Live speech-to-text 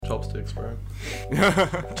chopsticks, bro.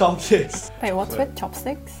 Chopsticks. Wait, what's with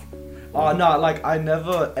chopsticks? Oh no, like I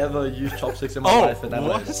never ever used chopsticks in my life. And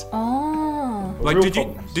what? Oh. Like, Real did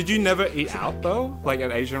problems. you never eat out though? Like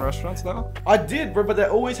at Asian restaurants though? I did, bro, but they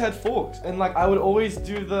always had forks, and like I would always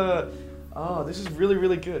do the. Oh, this is really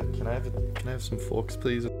really good. Can I have some forks,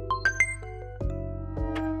 please?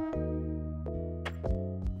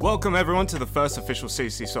 Welcome everyone to the first official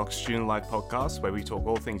CC Soc Student Life podcast, where we talk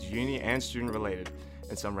all things uni and student related,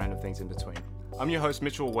 and some random things in between. I'm your host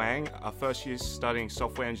Mitchell Wang, a first year studying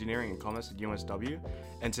software engineering and commerce at UNSW,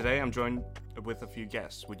 and today I'm joined with a few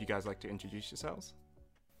guests. Would you guys like to introduce yourselves?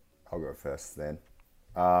 I'll go first then.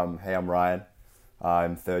 Hey, I'm Ryan.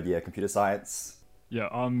 I'm third year computer science. Yeah,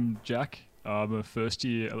 I'm Jack. I'm a first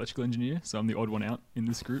year electrical engineer, so I'm the odd one out in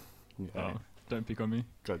this group. Yeah. Don't pick on me.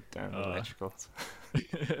 God damn, electricals.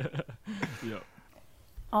 Yeah.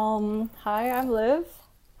 Hi, I'm Liv.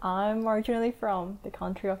 I'm originally from the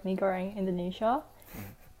country of Mee Goreng, Indonesia.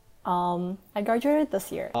 I graduated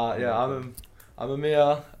this year. I'm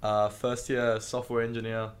Amir, first year software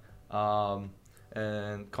engineer.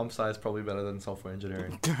 And comp sci is probably better than software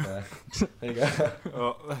engineering. Yeah. There you go.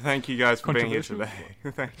 Well, thank you guys for being here today.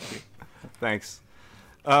 Controversial? Thank you. Thanks.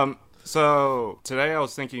 So today I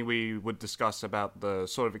was thinking we would discuss about the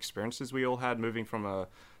sort of experiences we all had moving from a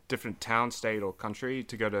different town, state, or country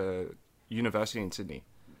to go to university in Sydney.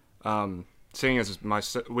 Seeing as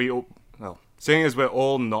we're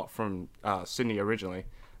all not from Sydney originally,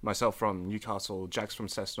 myself from Newcastle, Jack's from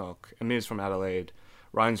Cessnock, Amir's from Adelaide,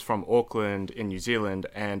 Ryan's from Auckland in New Zealand,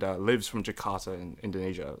 and Liv's from Jakarta in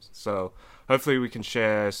Indonesia. So hopefully we can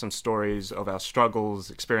share some stories of our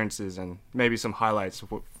struggles, experiences, and maybe some highlights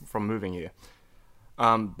from moving here.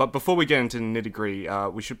 But before we get into the nitty-gritty,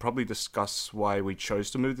 we should probably discuss why we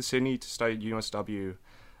chose to move to Sydney to study at UNSW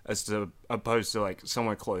opposed to like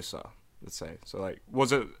somewhere closer, let's say. So like,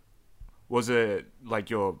 was it like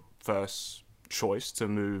your first choice to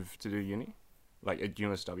move to do uni, like at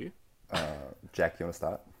UNSW? Jack, you want to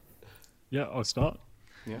start? Yeah, I'll start.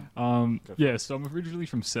 Yeah. So I'm originally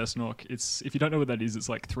from Cessnock. If you don't know what that is, it's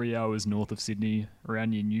like 3 hours north of Sydney, around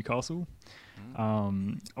near Newcastle. I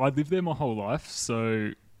lived there my whole life,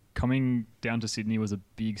 so coming down to Sydney was a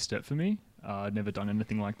big step for me. I'd never done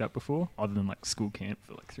anything like that before, other than like school camp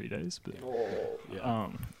for like 3 days. But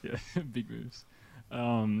big moves.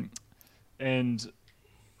 And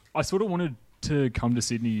I sort of wanted to come to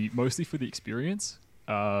Sydney mostly for the experience.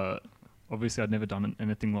 Obviously, I'd never done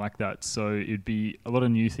anything like that, so it'd be a lot of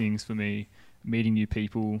new things for me, meeting new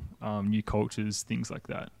people, new cultures, things like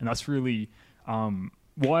that. And that's really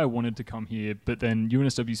why I wanted to come here, but then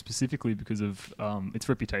UNSW specifically because of its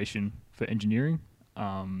reputation for engineering.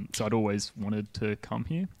 So I'd always wanted to come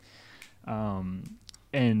here.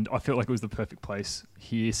 And I felt like it was the perfect place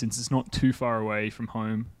here since it's not too far away from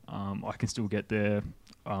home. I can still get there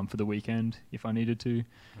for the weekend if I needed to.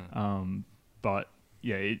 But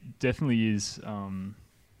yeah, it definitely is.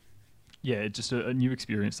 Just a new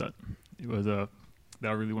experience that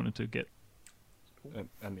I really wanted to get.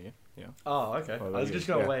 Amir, yeah. Oh, okay. Well, I was you- just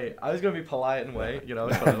gonna yeah. wait. I was gonna be polite and wait. You know.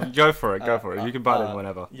 Go for it. You can butt in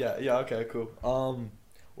whenever. Yeah. Okay. Cool.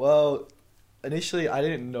 Well, initially I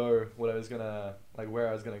didn't know what I was gonna where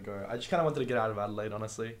I was gonna go. I just kind of wanted to get out of Adelaide,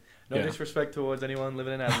 honestly. No Yeah. disrespect towards anyone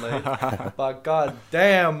living in Adelaide, but god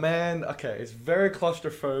damn, man. Okay, it's very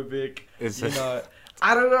claustrophobic. Is You it? know,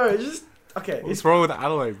 I don't know. It's just okay. What's wrong with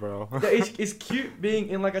Adelaide, bro? Yeah, it's cute being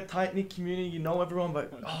in like a tight knit community. You know everyone,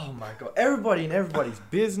 but oh my god, everybody in everybody's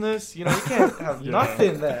business. You know, you can't have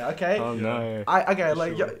nothing there. Okay. Oh no.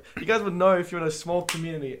 You guys would know if you're in a small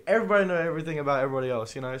community. Everybody know everything about everybody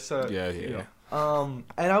else. You know, so Yeah.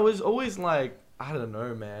 and I was always like, I don't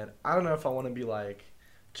know, man. I don't know if I want to be like,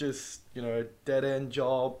 just dead end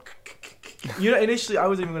job. Initially I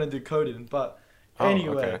was even gonna do coding, but. Oh,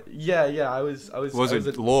 Anyway, okay. yeah, I was. Was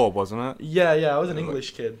it law, wasn't it? Yeah, I was an Really?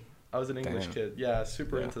 English kid. Damn. Yeah,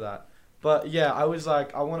 super Yeah. into that. But yeah, I was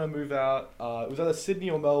like, I want to move out. It was either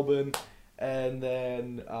Sydney or Melbourne, and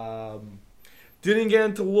then didn't get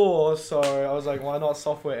into law, so I was like, why not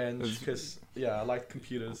software eng? Because I like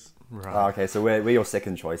computers. Right. Oh, okay, so we're your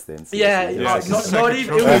second choice then. So Yeah, Yeah, it's not second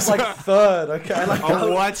even. It was like third. Okay, like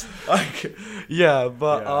Oh, what? yeah,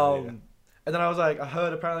 but Yeah. And then I was like, I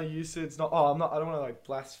heard apparently USyd's not. Oh, I'm not. I don't want to like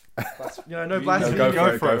blast. No No, blasphemy.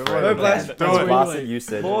 go for it. No blast. Do That's it. really You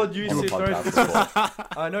said Lord on the USyd, podcast no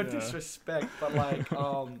before. I know Yeah. disrespect, but like,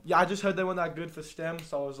 I just heard they weren't that good for STEM,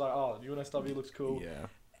 so I was like, oh, UNSW looks cool, Yeah.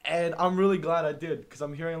 and I'm really glad I did because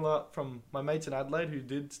I'm hearing a lot from my mates in Adelaide who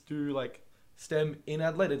did do like STEM in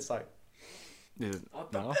Adelaide. It's like No?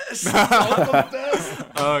 Not the best.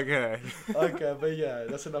 Okay. Okay, but yeah,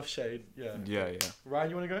 that's enough shade. Yeah. Yeah, yeah. Ryan,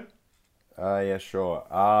 you want to go? Yeah, sure.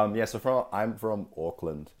 Yeah, so I'm from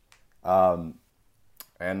Auckland.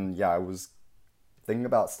 And yeah, I was thinking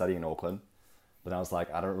about studying in Auckland, but I was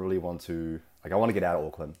like, I don't really want to, like, I want to get out of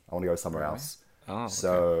Auckland. I want to go somewhere else. Oh, okay.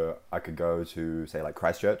 So I could go to, say, like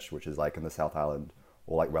Christchurch, which is like in the South Island,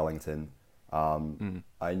 or like Wellington.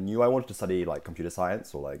 I knew I wanted to study like computer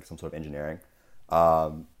science or like some sort of engineering.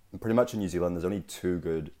 Pretty much in New Zealand, there's only two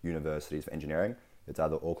good universities for engineering. It's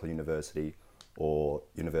either Auckland University or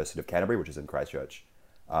University of Canterbury, which is in Christchurch.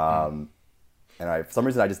 And for some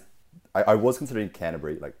reason, I was considering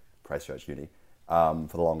Canterbury, like Christchurch Uni, for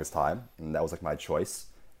the longest time, and that was like my choice.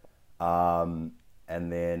 And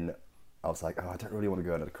then I was like, oh, I don't really want to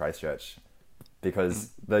go into Christchurch because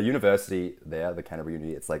the university there, the Canterbury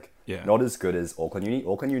Uni, it's like not as good as Auckland Uni.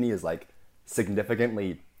 Auckland Uni is like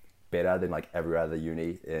significantly better than like every other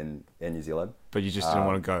uni in New Zealand. But you just didn't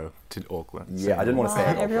want to go to Auckland. Yeah, I didn't want to stay in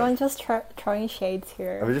Auckland. Everyone just throwing shades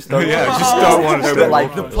here. I just don't, Yeah, just don't want to No, stay but in like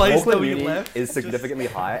Auckland. The place that Auckland we Uni left is significantly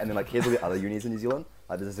higher, and then like here's all the other unis in New Zealand.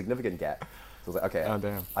 Like there's a significant gap. So I was like, okay, Oh,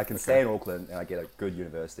 damn. I can stay in Auckland and I get a good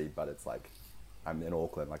university, but it's like I'm in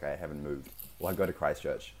Auckland, like I haven't moved. Well, I go to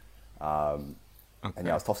Christchurch, and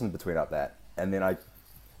yeah, I was tossing between up that, and then I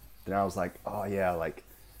was like, oh yeah, like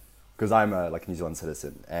because I'm a like New Zealand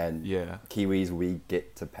citizen, and Kiwis we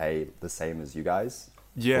get to pay the same as you guys.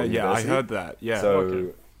 Yeah, for yeah, I university. heard that. Yeah.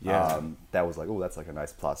 So Yeah. that was like, oh, that's like a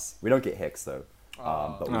nice plus. We don't get HECS though,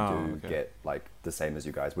 but we do okay. get like the same as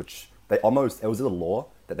you guys, which they almost, it was a law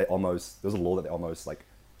that they almost, there was a law that they almost like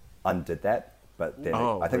undid that. But then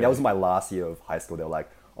I think that was my last year of high school. They were like,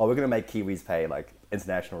 oh, we're going to make Kiwis pay like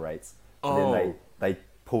international rates. And then they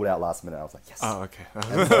pulled out last minute. I was like, yes. Oh, okay.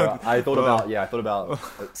 And so I thought about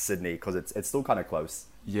Sydney because it's still kind of close.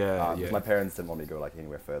 Yeah, yeah. My parents didn't want me to go like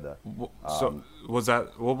anywhere further. So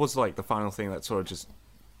what was like the final thing that sort of just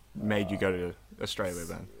made you go to Australia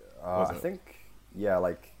then? I think, yeah,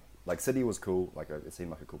 like Sydney was cool. Like it seemed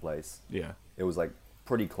like a cool place. Yeah. It was like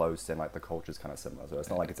pretty close and like the culture's kind of similar. So it's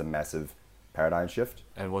not like it's a massive paradigm shift.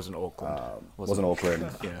 And it wasn't Auckland. Wasn't Auckland.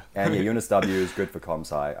 Yeah. And yeah, UNSW is good for comp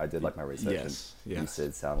sci. I did like my research. Yes, And yes. you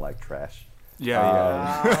said sound like trash.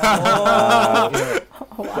 Yeah, So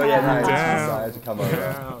yeah, no, Damn. I had to come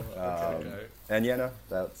over. And yeah, no,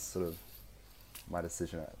 that's sort of my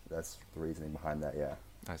decision. That's the reasoning behind that. Yeah.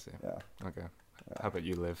 I see. Yeah. Okay. How about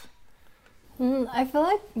you, Liv? I feel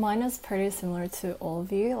like mine is pretty similar to all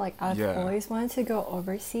of you. Like I've Yeah. always wanted to go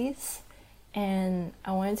overseas, and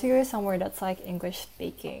I wanted to go somewhere that's like English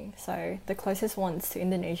speaking. So the closest ones to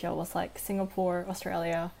Indonesia was like Singapore,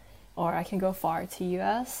 Australia, or I can go far to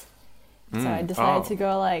US. So I decided to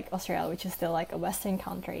go like Australia, which is still like a Western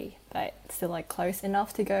country, but still like close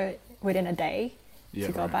enough to go within a day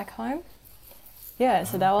to go back home. Yeah,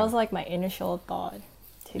 so that was like my initial thought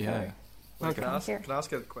to go. Wait, can I Here.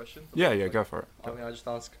 ask a question? Yeah, go for it. I mean, I just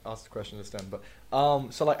asked the question this time, but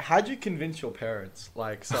so like, how'd you convince your parents?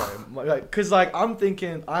 Like, sorry, like, cause like I'm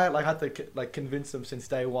thinking I like had to like convince them since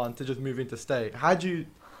day one to just move interstate. How'd you,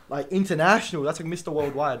 like international? That's like Mr.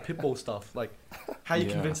 Worldwide Pitbull stuff. Like, how you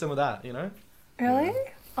convince them of that? You know? Really?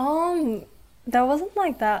 There wasn't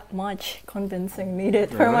like that much convincing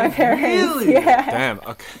needed for my parents. Really? Yeah. Damn.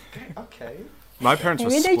 Okay. Okay. My parents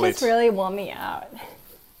Maybe were they split. just really want me out.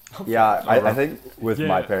 Yeah, I think with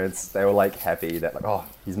my Yeah. parents, they were like happy that like, oh,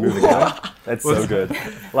 he's moving out. That's so good.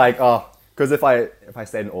 Like, oh, because if I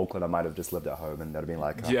stayed in Auckland, I might have just lived at home and they'd have been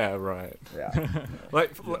like, oh, Yeah, right. yeah.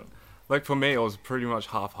 Like for me, it was pretty much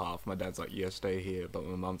half. My dad's like, yeah, stay here, but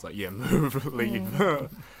my mum's like, yeah, move, leave. Or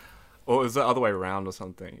it was the other way around or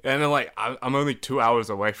something. And then like I'm only 2 hours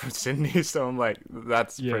away from Sydney, so I'm like,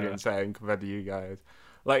 that's pretty Yeah. insane compared to you guys.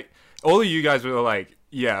 Like all of you guys were like,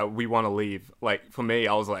 yeah, we want to leave. Like for me,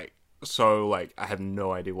 I was like, so like I had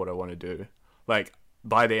no idea what I want to do. Like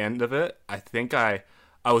by the end of it, I think I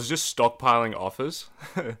was just stockpiling offers.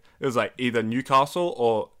 It was like either Newcastle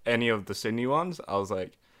or any of the Sydney ones. I was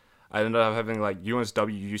like, I ended up having like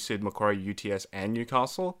UNSW, USyd, Macquarie, UTS, and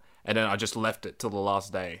Newcastle. And then I just left it till the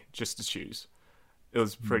last day just to choose. It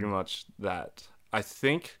was pretty much that. I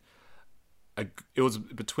think it was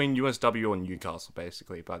between USW and Newcastle,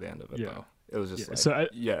 basically, by the end of it, Yeah. though. It was just Yeah, like, so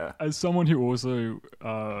yeah. As someone who also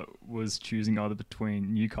was choosing either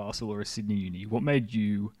between Newcastle or a Sydney uni, what made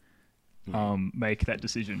you make that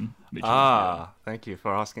decision? Mitchell? Thank you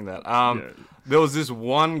for asking that. Yeah. There was this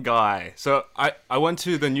one guy. So I went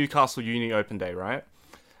to the Newcastle Uni Open Day, right?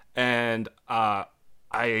 And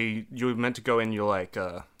you were meant to go in your like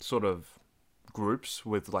sort of groups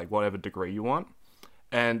with like whatever degree you want.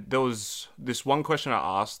 And there was this one question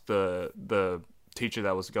I asked the teacher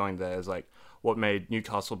that was going there is like, what made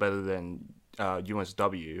Newcastle better than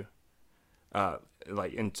UNSW,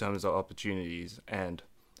 like in terms of opportunities. And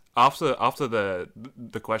after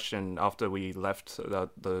the question, after we left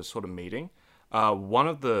the sort of meeting, one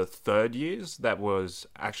of the third years that was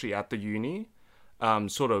actually at the uni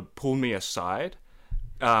sort of pulled me aside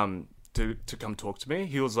to come talk to me.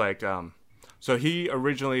 He was like, so he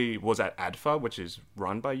originally was at ADFA, which is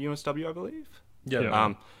run by UNSW, I believe.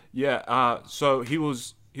 So he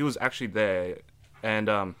was actually there,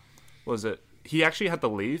 and he actually had to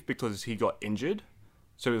leave because he got injured,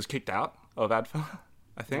 so he was kicked out of ADFA,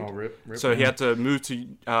 I think. Oh, rip. So he had to move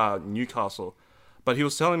to Newcastle, but he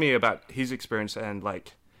was telling me about his experience and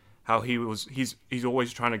like how he's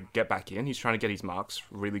always trying to get back in. He's trying to get his marks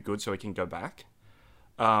really good so he can go back.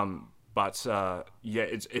 But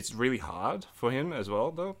it's really hard for him as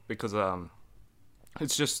well though, because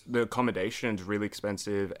it's just the accommodation is really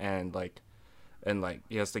expensive, and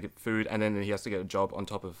he has to get food, and then he has to get a job on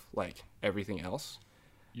top of like everything else.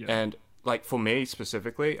 Yeah. And like for me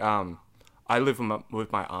specifically, I live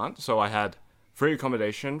with my aunt, so I had free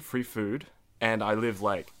accommodation, free food, and I live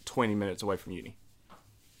like 20 minutes away from uni.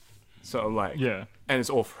 So like, and it's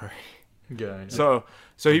all free. Yeah. So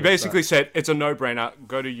he basically said it's a no-brainer.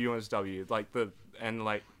 Go to UNSW.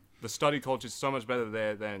 The study culture is so much better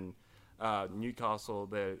there than Newcastle.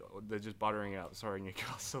 They're just buttering out. Sorry,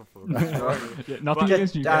 Newcastle. Nothing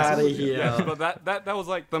against Newcastle. Out of here. Yeah, but that was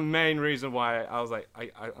like the main reason why I was like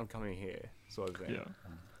I'm coming here, sort of thing.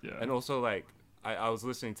 Yeah. And also like I was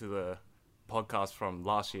listening to the podcast from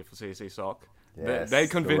last year for CSC Soc. Yes, they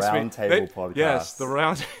convinced the me. Roundtable podcast. Yes, the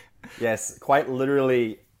round. Yes, quite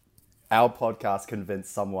literally, our podcast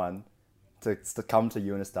convinced someone to come to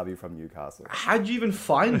UNSW from Newcastle. How'd you even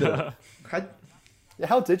find it?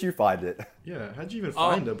 How did you find it? Yeah, how'd you even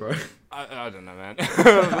find it, bro? I don't know, man.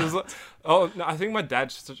 No, I think my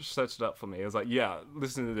dad searched it up for me. It was like, yeah,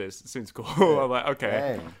 listen to this. It seems cool. I'm like,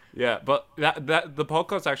 okay. Dang. Yeah, but that the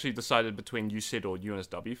podcast actually decided between UCID or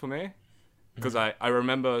UNSW for me. Because I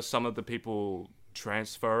remember some of the people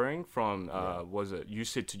transferring from, was it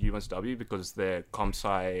UCID to UNSW because their comp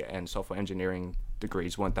sci and software engineering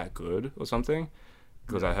degrees weren't that good or something.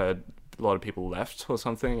 Because I heard a lot of people left or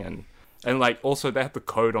something, and like also they have the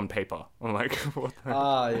code on paper. I'm like, what?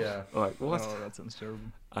 Yeah. I'm like, what? Oh, that sounds terrible.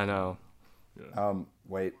 I know.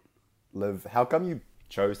 Wait, Liv, how come you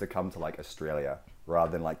chose to come to like Australia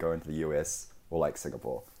rather than like going to the US or like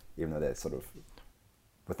Singapore, even though they're sort of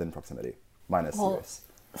within proximity, minus US?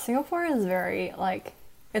 Singapore is very like,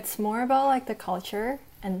 it's more about like the culture,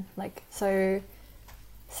 and like, so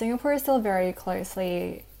Singapore is still very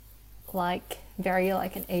closely like very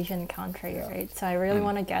like an Asian country, right? So I really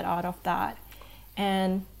want to get out of that.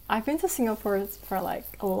 And I've been to Singapore for like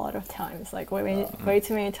a lot of times, like way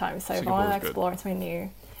too many times. So if I want to explore something new,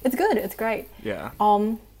 it's good, it's great. Yeah.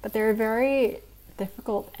 But they're very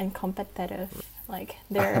difficult and competitive. Like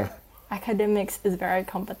their academics is very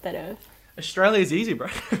competitive. Australia's easy, bro.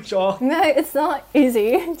 Sure. No, it's not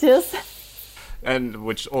easy. Just. And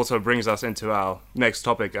which also brings us into our next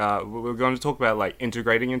topic. We're going to talk about like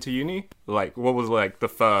integrating into uni. Like, what was like the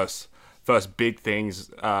first big things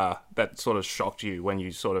that sort of shocked you when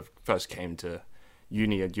you sort of first came to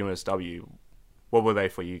uni at UNSW? What were they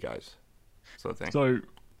for you guys? Sort of thing. So,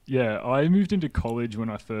 yeah, I moved into college when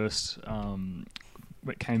I first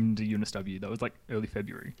came to UNSW. That was like early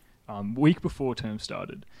February, week before term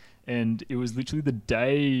started. And it was literally the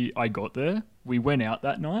day I got there. We went out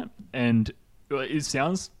that night, and it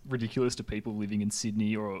sounds ridiculous to people living in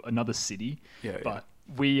Sydney or another city, but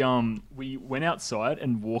we went outside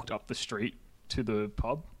and walked up the street to the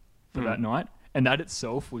pub for that night, and that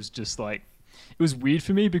itself was just like, it was weird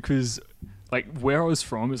for me because like where I was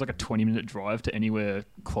from, it was like a 20-minute drive to anywhere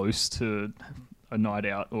close to a night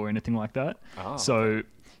out or anything like that. So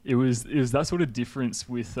it was that sort of difference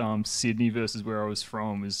with Sydney versus where I was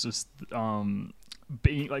from, is just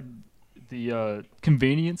being like the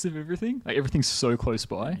convenience of everything. Like everything's so close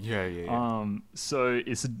by. Yeah. So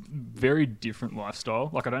it's a very different lifestyle.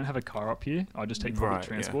 Like I don't have a car up here. I just take public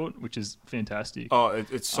transport, which is fantastic. Oh,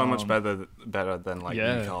 it's so much better than like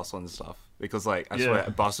Newcastle and stuff. Because like I swear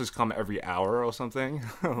buses come every hour or something.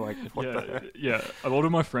 Like what the heck? Yeah. A lot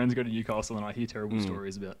of my friends go to Newcastle and I hear terrible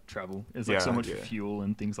stories about travel. There's like so much fuel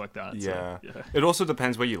and things like that. Yeah. So, it also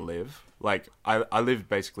depends where you live. Like I live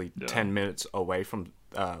basically 10 minutes away from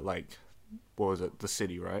like, what was it, the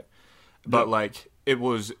city, right? But like it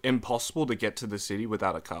was impossible to get to the city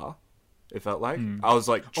without a car. It felt like I was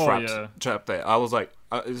like trapped there. I was like,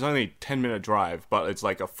 it's only a 10-minute drive, but it's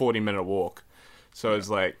like a 40-minute walk. So it's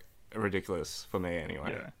like ridiculous for me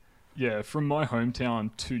anyway. Yeah. From my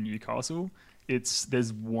hometown to Newcastle,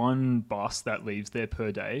 there's one bus that leaves there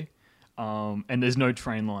per day, and there's no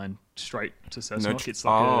train line straight to Cessnock. It's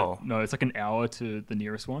like it's like an hour to the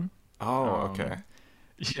nearest one. Okay.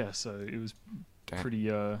 Yeah, so it was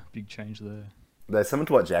pretty big change there. There's similar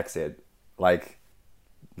to what Jack said. Like,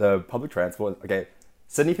 the public transport. Okay,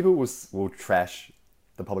 Sydney people will trash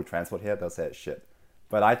the public transport here. They'll say it's shit,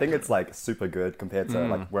 but I think it's like super good compared to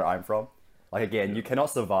like where I'm from. Like, again, you cannot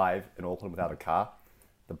survive in Auckland without a car.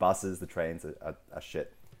 The buses, the trains are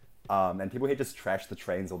shit. And people here just trash the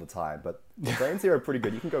trains all the time. But the trains here are pretty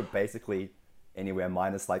good. You can go basically anywhere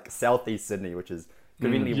minus like Southeast Sydney, which is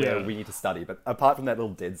conveniently where we need to study. But apart from that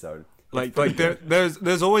little dead zone. Like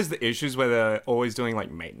there's always the issues where they're always doing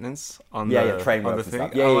like maintenance on train on works the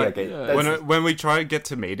and thing. stuff. Okay. When we try to get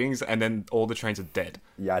to meetings and then all the trains are dead.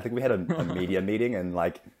 Yeah, I think we had a media meeting and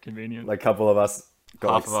like convenient. Like a couple of us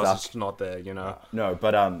got half of stuck. us is not there, you know. No,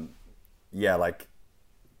 but yeah, like,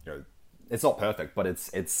 you know, it's not perfect, but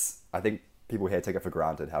it's. I think people here take it for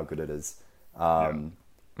granted how good it is.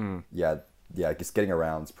 Yeah, just getting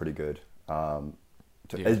around is pretty good.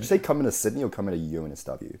 Did you say coming to Sydney or coming to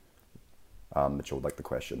UNSW? Mitchell, like the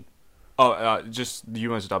question. Just the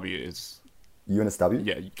UNSW is. UNSW?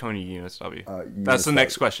 Yeah, coming to UNSW. UNSW. That's the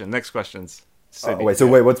next question. Next question's Sydney.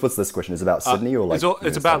 What's this question? Is it about Sydney or like?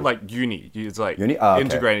 It's about like uni. It's like uni? Okay.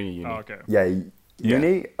 Integrating uni. Oh, okay. Yeah,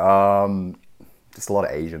 uni. Just a lot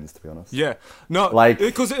of Asians, to be honest. Yeah, no, like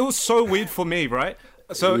because it was so weird for me, right?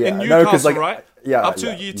 So in Newcastle, right? Yeah. Up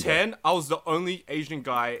to year 10, I was the only Asian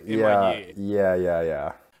guy in my year.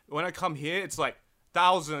 Yeah. When I come here, it's like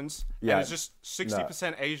thousands, and it's just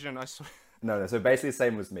 60% Asian. I swear. No. So basically, the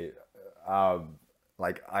same with me.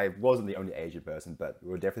 Like I wasn't the only Asian person, but we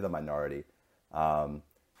were definitely the minority. And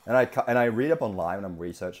I read up online when I'm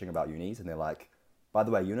researching about unis, and they're like, by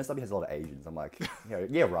the way, UNSW has a lot of Asians. I'm like,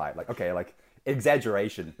 yeah, right. Like, okay, like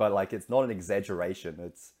exaggeration, but like it's not an exaggeration.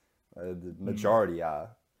 It's the majority are,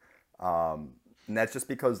 and that's just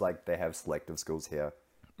because like they have selective schools here,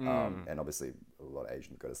 and obviously a lot of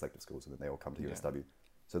Asians go to selective schools, and then they all come to UNSW.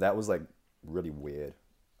 So that was like really weird.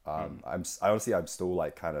 I'm still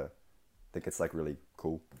like kind of think it's like really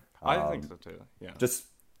cool. I think so too. Yeah. Just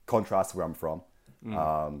contrast to where I'm from,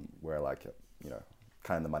 where like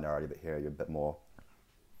kind of the minority, but here you're a bit more,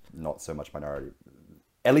 not so much minority.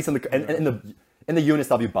 At least in the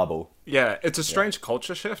UNSW bubble. Yeah, it's a strange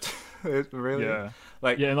culture shift. It really. Yeah.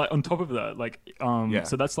 And like on top of that,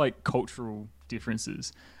 so that's like cultural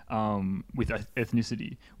differences with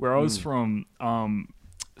ethnicity. Where I was from,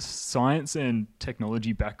 science and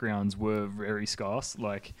technology backgrounds were very scarce.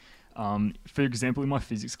 Like, for example, in my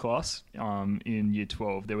physics class, in year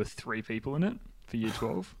 12, there were 3 people in it for year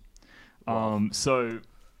 12. So,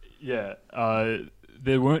 yeah,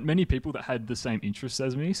 there weren't many people that had the same interests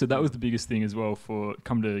as me. So that was the biggest thing as well for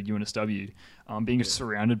come to UNSW, being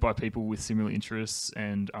surrounded by people with similar interests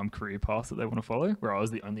and career paths that they want to follow, where I was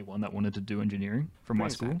the only one that wanted to do engineering from my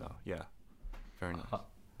school. Yeah, very nice.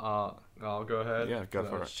 I'll go ahead. Yeah, go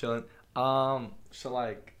for it. Chilling. So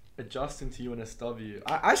like adjusting to UNSW,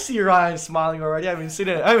 I see Ryan smiling already. I haven't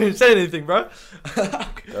said anything, bro.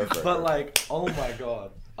 But like, oh my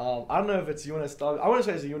god. I don't know if it's UNSW. I want to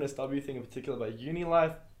say it's a UNSW thing in particular, but uni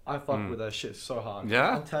life, I fuck with that shit so hard.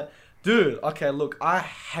 Yeah? Dude, okay, look, I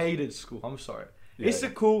hated school. I'm sorry. Yeah. It's a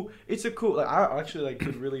cool, like, I actually like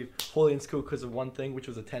did really poorly in school because of one thing, which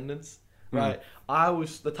was attendance, right? I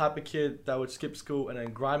was the type of kid that would skip school and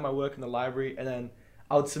then grind my work in the library, and then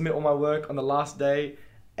I would submit all my work on the last day.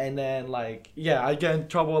 And then, like, I'd get in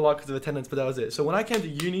trouble a lot because of attendance, but that was it. So when I came to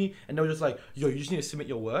uni and they were just like, yo, you just need to submit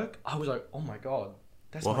your work, I was like, oh my god.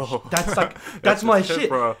 That's my shit,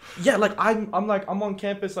 bro. Yeah, like I'm on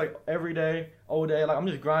campus like every day, all day. Like I'm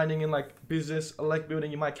just grinding in like business, elect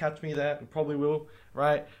building. You might catch me there, and probably will,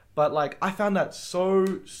 right? But like I found that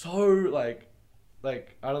so like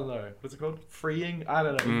I don't know what's it called, freeing. I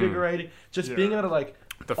don't know, invigorating. Just being able to like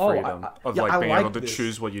the freedom of like being able to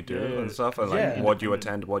choose what you do and stuff, and like what you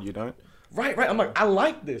attend, what you don't. Right. I'm like, I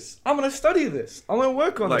like this. I'm gonna study this. I'm gonna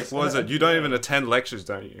work on this. Like, what is it? You don't even attend lectures,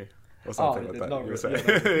 don't you? Or something like that. Not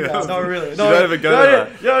Not really. You don't even go to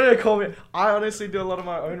that. You don't need to call me. I honestly do a lot of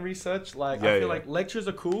my own research. Like, I feel like lectures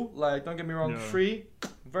are cool. Like, don't get me wrong, free,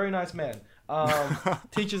 very nice man.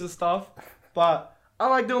 Teaches and stuff. But I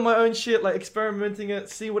like doing my own shit, like experimenting it,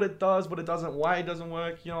 see what it does, what it doesn't, why it doesn't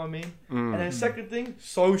work. You know what I mean? And then second thing,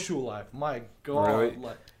 social life. My God, Really?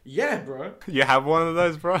 like yeah, bro. You have one of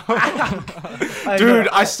those, bro? I Dude,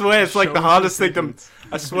 know, I swear it's like Show the us hardest the thing to. secrets.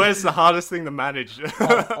 I swear it's the hardest thing to manage.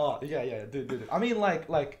 yeah, dude. I mean,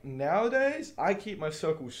 like nowadays, I keep my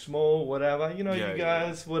circle small, whatever. You know, Yeah, you yeah.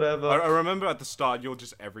 guys, whatever. I remember at the start you're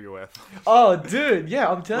just everywhere. Oh, dude, yeah,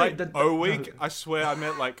 I'm telling Like you. O week, I swear I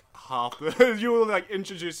met like half the. You were like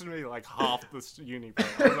introducing me like half the uni. Bro.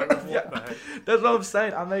 I was like, what Yeah. the heck? That's what I'm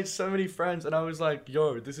saying. I made so many friends, and I was like,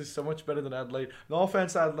 "Yo, this is so much better than Adelaide." No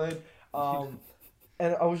offense, Adelaide.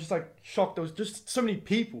 And I was just like shocked. There was just so many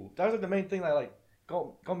people. That was like the main thing that like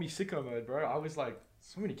got me sicko mode, bro. I was like,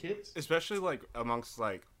 so many kids. Especially like amongst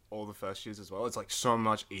like all the first years as well. It's like so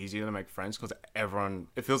much easier to make friends because everyone.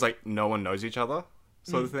 It feels like no one knows each other,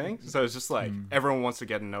 sort of thing. So it's just like everyone wants to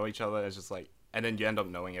get to know each other. It's just like, and then you end up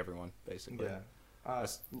knowing everyone basically. Yeah.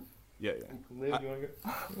 That's- yeah. Liv, you wanna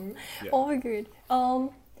go? Oh, good.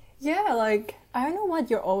 Yeah, like I don't know what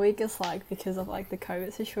your O week is like because of like the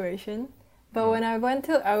COVID situation, but when I went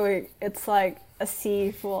to O week, it's like a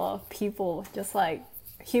sea full of people, just like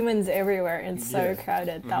humans everywhere, and so Yeah.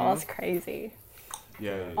 crowded. That was crazy.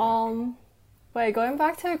 Yeah. Wait, going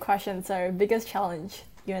back to the question, so biggest challenge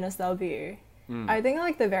UNSW. I think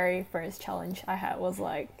like the very first challenge I had was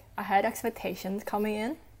like I had expectations coming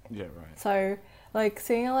in. Yeah. Right. So, like,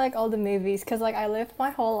 seeing, like, all the movies, because, like, I lived my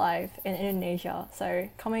whole life in Indonesia. So,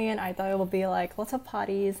 coming in, I thought it would be, like, lots of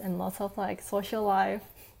parties and lots of, like, social life.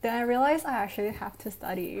 Then I realized I actually have to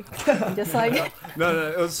study. And just, like, No,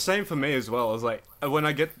 it was the same for me as well. I was like, when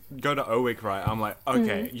I go to O week, right? I'm like,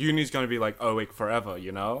 okay, uni's gonna be like O week forever,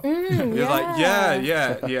 you know? It's like,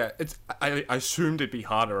 yeah. It's I assumed it'd be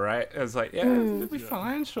harder, right? It was like, it'll be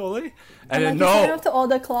fine, surely. And like, then you sign no, up to all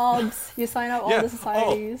the clubs, you sign up all the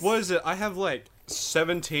societies. Oh, what is it? I have like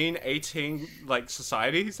 17, 18 like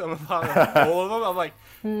societies. I'm a part of all of them. I'm like,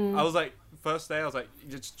 I was like, first day, I was like,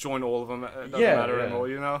 you just join all of them. It doesn't matter anymore,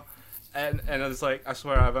 you know? And it's like, I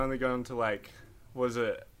swear, I've only gone to like, was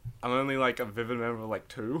it? I'm only like a vivid member of like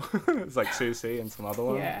 2. It's like CC and some other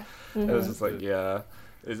one. Yeah. It was just like,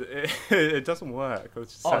 it doesn't work.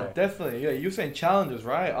 Let's just Oh, say. definitely. Yeah, you were saying challenges,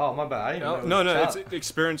 right? Oh, my bad. I didn't even know it No, was it's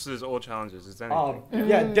experiences or challenges. It's anything. Oh,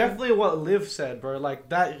 yeah, definitely what Liv said, bro. Like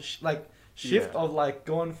that, shift Yeah. of like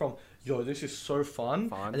going from, yo, this is so fun,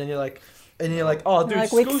 Fun. and then you're like, oh, dude,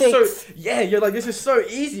 Like week school's so, 6. yeah, you're like, this is so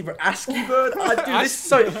easy, bro. ASCII, bro. Dude, this is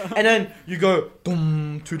so, and then you go,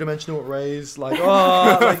 boom, 2-dimensional arrays, like,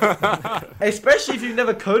 oh, like, especially if you've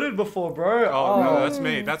never coded before, bro. Oh, no, that's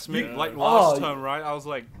me. That's me. Like last oh, term, right? I was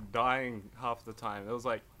like dying half the time. It was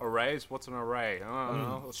like arrays. What's an array? I don't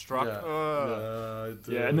know. A struct.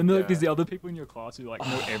 Yeah, and then like, Yeah. there's the other people in your class who like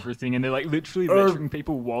know everything, and they're like literally lecturing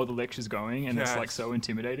people while the lecture's going, and it's like Yes. so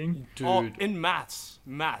intimidating. dude. Oh, in maths,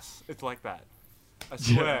 it's like that. I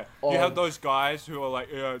swear. Oh. You have those guys who are like,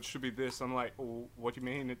 yeah, it should be this. I'm like, oh, what do you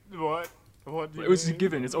mean? What? What do you It was a mean?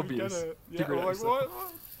 given, it's I don't get obvious. it. Yeah, Figure it I'm out like, yourself.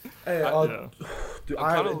 what? Hey, Yeah. dude, I'm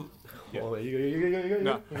I kind haven't. of. Yeah. Oh, wait, you go.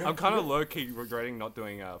 No, I'm kind of low key regretting not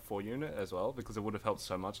doing 4 unit as well because it would have helped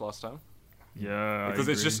so much last time. Yeah, Because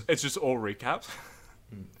I it's agree. just all recaps,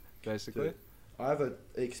 basically. Dude, I have an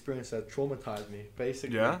experience that traumatized me.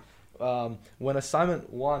 Basically, Yeah? when assignment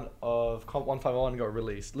 1 of Comp 151 got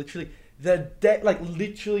released, literally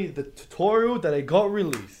literally the tutorial that it got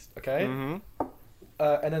released, okay,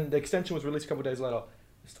 Mm-hmm. and then the extension was released a couple days later.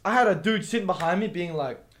 I had a dude sitting behind me being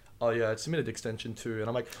like, "Oh yeah, it's submitted extension 2," and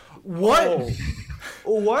I'm like, "What?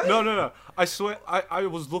 What?" No. I swear, I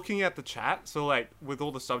was looking at the chat. So like with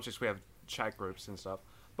all the subjects, we have chat groups and stuff.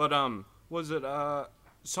 But was it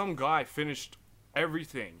some guy finished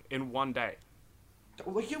everything in 1 day? Like,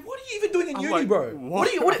 what are you even doing in I'm uni, like, bro? what?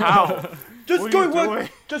 are you? How? Just What go are you work. doing?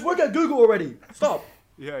 Just work at Google already. Stop.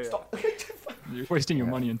 Yeah. Stop. You're wasting your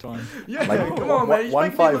money and time. Yeah, Like come on, man. You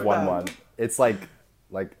just make me look bad. 1511, it's like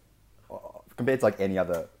compared to like any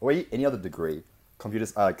other degree,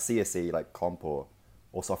 computers like CSE, like comp or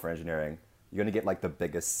software engineering, you're gonna get like the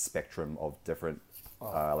biggest spectrum of different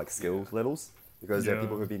like skill levels because there are Yeah.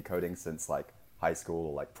 people who've been coding since like high school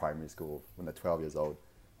or like primary school when they're 12 years old,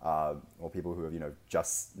 or people who have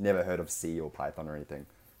just never heard of C or Python or anything.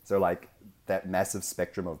 So like that massive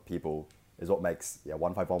spectrum of people is what makes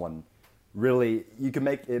 1511 really, you can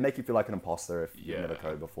make you feel like an imposter if you've never Yeah.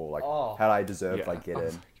 coded before. Like, Oh. how do I deserve Yeah. to like get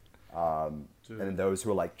in? And then those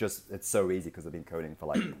who are like it's so easy because they've been coding for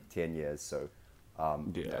like 10 years. So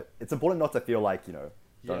Yeah. it's important not to feel like don't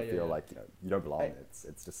Yeah, feel yeah. like you don't belong. Hey.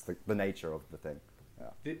 It's just the nature of the thing.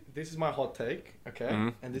 Yeah. This is my hot take, okay?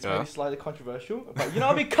 Mhm. And this Yeah. may be slightly controversial, but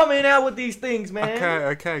I'll be coming out with these things, man.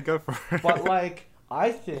 Okay, go for it. But like, I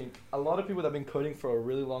think a lot of people that have been coding for a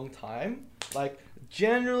really long time, like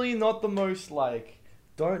generally not the most like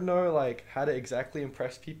don't know like how to exactly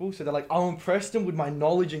impress people. So they're like, I'll impress them with my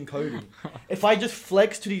knowledge in coding. If I just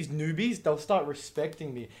flex to these newbies, they'll start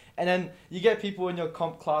respecting me. And then you get people in your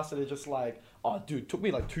comp class that are just like, oh dude, took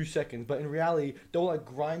me like 2 seconds, but in reality they were like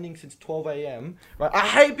grinding since 12 a.m. Right? I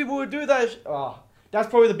hate people who do that. That's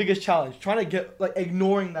probably the biggest challenge. Trying to get like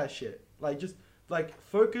ignoring that shit. Like just like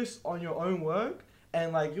focus on your own work,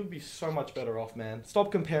 and like you'll be so much better off, man.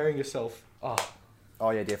 Stop comparing yourself. Oh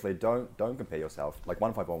yeah, definitely. Don't compare yourself. Like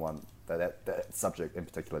 1511, that subject in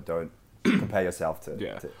particular. Don't compare yourself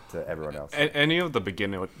to everyone else. Any of the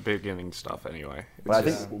beginning stuff, anyway. But I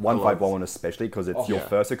think 1511 especially because it's your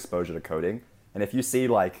first exposure to coding, and if you see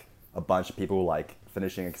like a bunch of people like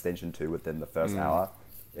finishing extension 2 within the first hour,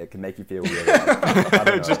 it can make you feel really like, I don't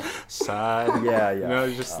know. Just sad. Yeah. You know,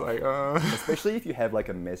 just Especially if you have like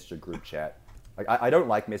a messenger group chat. Like I don't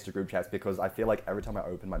like messenger group chats because I feel like every time I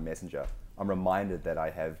open my messenger, I'm reminded that I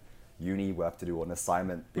have uni work to do or an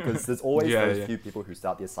assignment, because there's always those few people who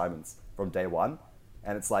start the assignments from day one,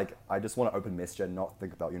 and it's like I just want to open messenger and not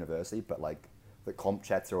think about university, but like the comp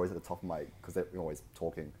chats are always at the top of my, because they're always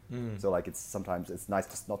talking. So like sometimes it's nice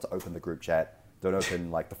just not to open the group chat. Don't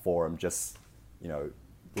open like the forum. Just, you know,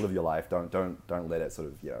 live your life. Don't let it sort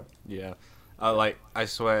of, you know. Yeah. Like, I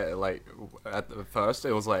swear, like, at the first,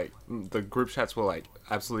 it was like, the group chats were, like,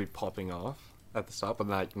 absolutely popping off at the start, but,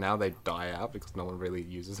 like, now they die out because no one really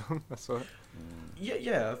uses them, I swear.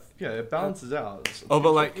 Yeah, it balances out.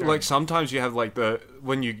 But, like, sometimes you have, like,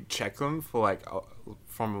 when you check them for, like,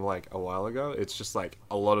 from, like, a while ago, it's just, like,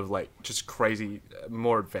 a lot of, like, just crazy,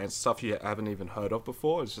 more advanced stuff you haven't even heard of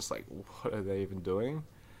before. It's just, like, what are they even doing?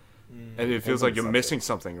 And it feels like you're missing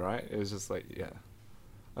something, right? It's just, like, yeah.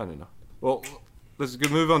 I don't know. Well, let's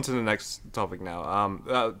move on to the next topic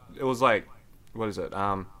now. It was like, what is it?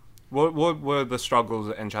 What were the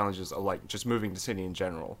struggles and challenges of like just moving to Sydney in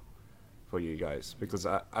general for you guys? Because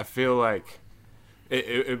I feel like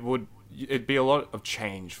it'd be a lot of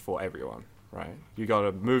change for everyone, right? You got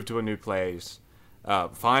to move to a new place,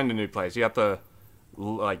 find a new place. You have to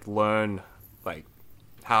like learn like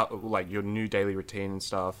how like your new daily routine and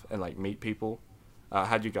stuff, and like meet people.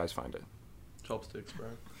 How'd you guys find it? Chopsticks, bro.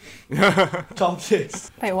 Chopsticks.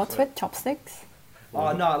 Wait, what's with chopsticks?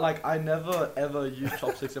 Oh no, like I never ever used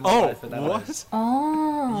chopsticks in my life. And what?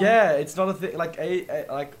 Oh. Yeah, it's not a thing. Like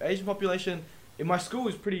like Asian population in my school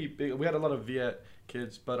was pretty big. We had a lot of Viet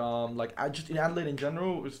kids, but like I just in Adelaide in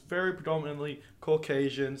general, it was very predominantly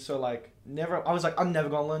Caucasian. So like I was like, I'm never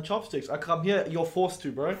gonna learn chopsticks. I come here, you're forced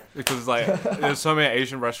to, bro. Because like there's so many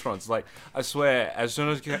Asian restaurants. Like I swear, as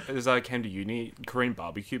soon as I came to uni, Korean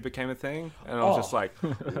barbecue became a thing, and I was just like,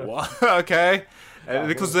 what? Okay.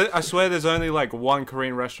 Because I swear there's only like one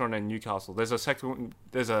Korean restaurant in Newcastle. There's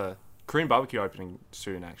a Korean barbecue opening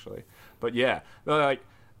soon actually. But yeah, like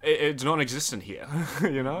it's non-existent here,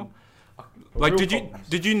 you know. Like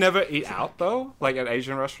did you never eat out though? Like at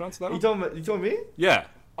Asian restaurants though? You talking me? Yeah.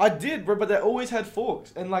 I did, bro, but they always had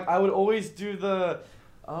forks, and like I would always do the,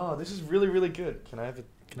 this is really really good. Can I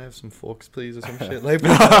have some forks, please, or some shit? Like,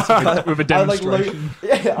 with a demonstration.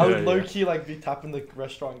 I would low key like be tapping the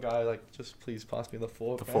restaurant guy, like, just please pass me the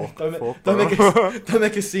fork. The fork. Don't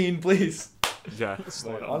make a scene, please. Yeah.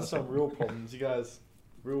 Like, on some real problems, you guys,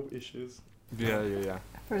 real issues. Yeah.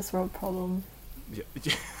 First world problem.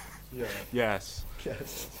 Yeah. Yes.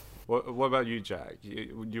 Yes. What about you, Jack?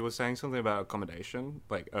 You were saying something about accommodation,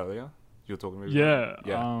 like earlier. You were talking about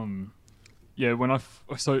when I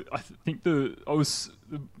think the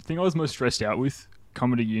thing I was most stressed out with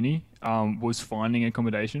coming to uni was finding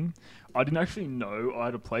accommodation. I didn't actually know I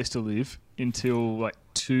had a place to live until like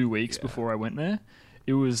 2 weeks before I went there.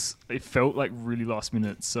 It felt like really last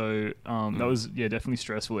minute, so that was definitely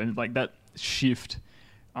stressful, and like that shift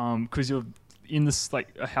because you're in this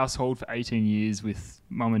like a household for 18 years with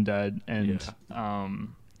mum and dad, and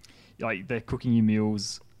like they're cooking you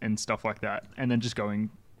meals and stuff like that, and then just going,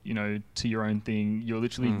 you know, to your own thing. You're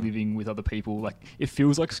literally living with other people. Like it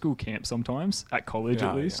feels like school camp sometimes at college,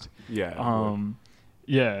 at least.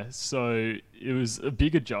 So it was a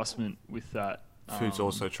big adjustment with that. Food's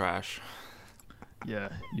also trash. Yeah,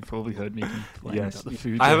 you probably heard me complain about the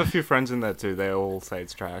food. I have a few friends in there too. They all say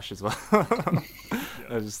it's trash as well.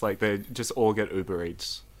 They're just like, they just all get Uber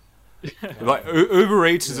Eats. Like Uber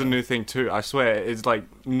Eats is a new thing too. I swear, it's like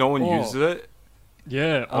no one uses it.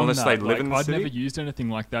 Yeah, unless they live in the city. I'd never used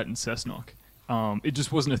anything like that in Cessnock. It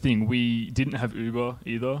just wasn't a thing. We didn't have Uber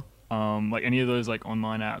either. Like any of those like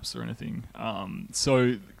online apps or anything.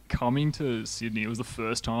 So coming to Sydney, it was the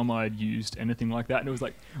first time I had used anything like that, and it was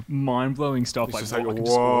like mind-blowing stuff. It's Like, just what, like, I can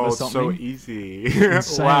just whoa, order it's something. so easy.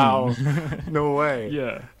 Insane. Wow. No way.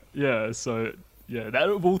 Yeah. So yeah, that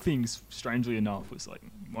of all things, strangely enough, was like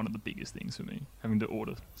one of the biggest things for me, having to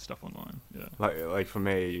order stuff online. Yeah. Like for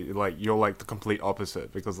me, like you're like the complete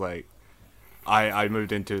opposite, because like I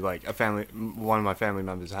moved into like one of my family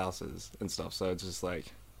members' houses and stuff, so it's just like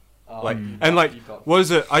and like what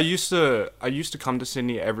is it? I used to come to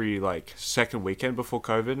Sydney every like second weekend before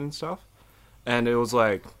COVID and stuff, and it was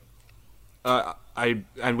like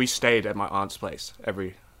we stayed at my aunt's place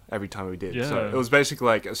every time we did. So Yeah. it was basically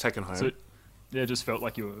like a second home. So yeah, it just felt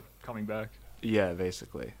like you were coming back. Yeah,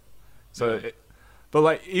 basically. So, Yeah. but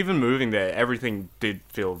like even moving there, everything did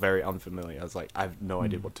feel very unfamiliar. I was like, I have no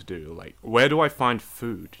idea Mm. what to do. Like, where do I find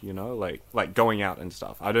food? You know, like going out and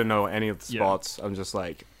stuff. I don't know any of the Yeah. spots. I'm just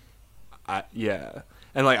like,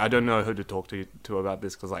 and like I don't know who to talk to about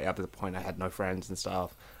this, because like at this point I had no friends and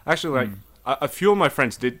stuff. Actually, like a few of my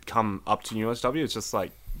friends did come up to USW. It's just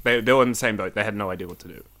like they were in the same boat. They had no idea what to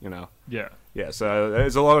do. You know. Yeah. Yeah. So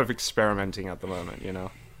there's a lot of experimenting at the moment. You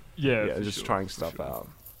know. Yeah. Yeah, for just sure, trying for stuff sure. out.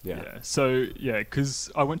 Yeah. So yeah,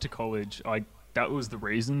 because I went to college, that was the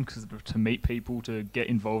reason, because to meet people, to get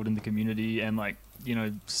involved in the community, and like, you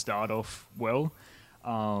know, start off well.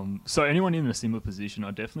 So anyone in a similar position, I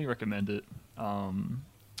definitely recommend it.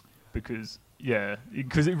 Because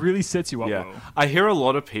it really sets you up Yeah, well. I hear a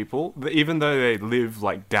lot of people, even though they live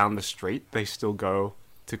like down the street, they still go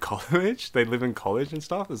to college. They live in college and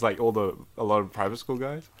stuff. It's like a lot of private school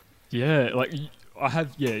guys. Yeah, like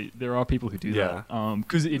there are people who do Yeah. that.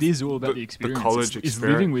 Because it is all about the experience. college It's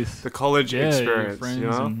living with The college your experience, friends you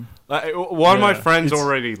know. and- Like, one of my Yeah, friends it's-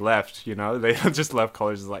 already left. You know, they just left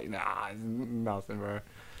college. It's like, nah, nothing, bro.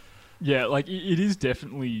 Yeah, like it is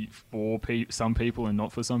definitely for some people and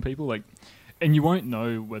not for some people. Like, and you won't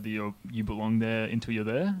know whether you belong there until you're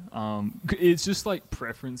there. It's just like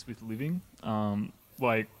preference with living.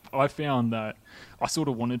 Like I found that I sort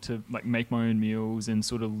of wanted to like make my own meals and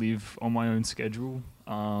sort of live on my own schedule,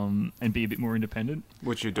 and be a bit more independent.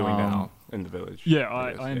 Which you're doing now in the village. Yeah,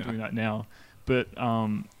 guess, I am doing that now, but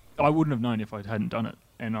I wouldn't have known if I hadn't done it,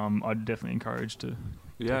 and I'd definitely encourage to.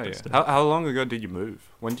 Yeah, that yeah. step. How long ago did you move?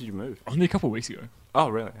 When did you move? Only a couple of weeks ago. Oh,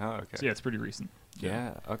 really? Oh, okay. So yeah, it's pretty recent.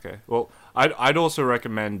 Yeah. Okay. Well, I'd also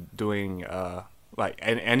recommend doing like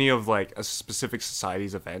any of like a specific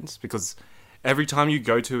society's events, because every time you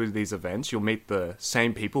go to these events, you'll meet the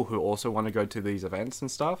same people who also want to go to these events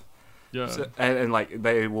and stuff. Yeah. So, and like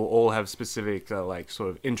they will all have specific like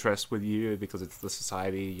sort of interests with you, because it's the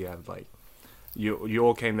society. You have like you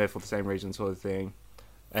all came there for the same reason, sort of thing.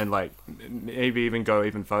 And like maybe even go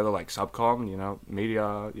even further, like subcom, you know,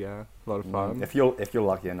 media, yeah, a lot of fun. If you're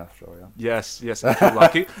lucky enough, sure, yeah. Yes, if you're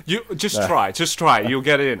lucky, you just try, you'll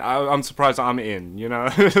get in. I'm surprised I'm in, you know.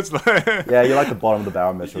 It's like, Yeah, you're like the bottom of the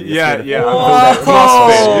barrel, Mitchell. You yeah, just yeah. need to-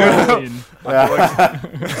 I'm In.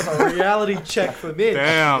 That's a reality check for me.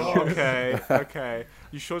 Damn. Okay.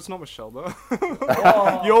 You sure it's not Michelle though?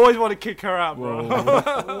 Whoa. You always want to kick her out, bro.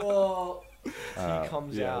 Whoa. She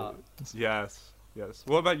comes yeah. out. Yes.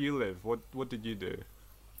 What about you, Liv? What did you do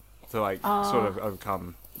to like sort of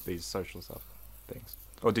overcome these social stuff things?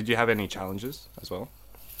 Or did you have any challenges as well?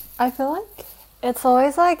 I feel like it's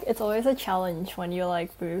always a challenge when you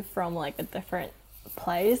like move from like a different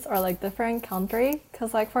place or like different country,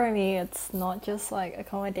 because like for me it's not just like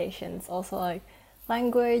accommodation, it's also like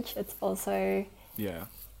language, it's also Yeah.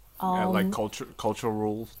 Like cultural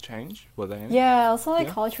rules change? Were they any? also like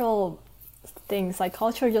Yeah. cultural things, like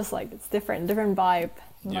culture just like it's different vibe.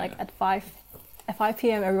 Like Yeah. at 5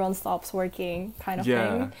 p.m. everyone stops working kind of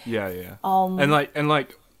thing. Yeah. Um And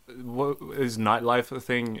like, what is nightlife a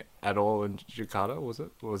thing at all in Jakarta? Was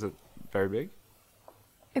it very big?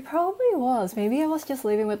 It probably was. Maybe I was just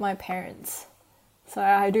living with my parents. So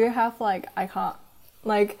I do have like, I can't,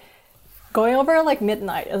 like, going over like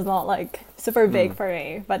midnight is not like super big for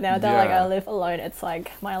me. But now that like Yeah. I live alone, it's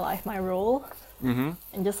like my life, my rule. Mm-hmm.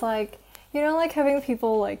 And just like, like having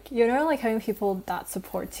people that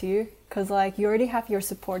support you. Because like you already have your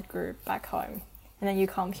support group back home. And then you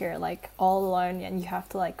come here like all alone and you have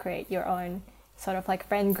to like create your own sort of like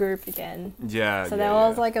friend group again. Yeah. So that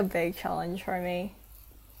was like a big challenge for me.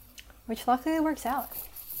 Which luckily works out.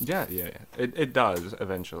 Yeah. It does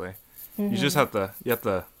eventually. You just have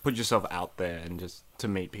to put yourself out there and just to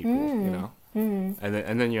meet people, you know,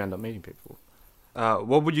 and then you end up meeting people.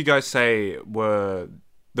 What would you guys say were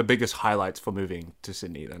the biggest highlights for moving to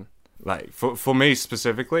Sydney then? Like for me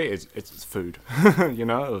specifically, it's food. You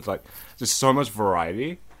know, it's like there's so much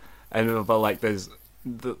variety, but like there's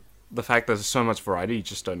the fact that there's so much variety, you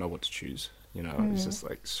just don't know what to choose. You know, it's just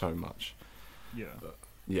like so much. Yeah.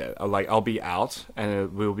 Yeah, like I'll be out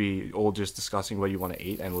and we'll be all just discussing what you want to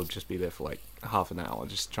eat, and we'll just be there for like half an hour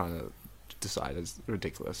just trying to decide. It's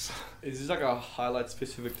ridiculous. Is this like a highlight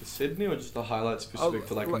specific to Sydney, or just a highlight specific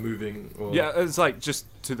to like moving? Or... Yeah, it's like just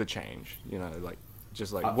to the change, you know, like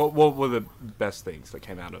just like what were the best things that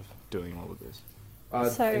came out of doing all of this?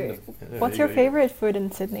 So, what's your favorite food in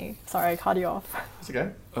Sydney? Sorry, I cut you off. It's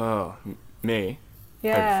okay. Oh, me?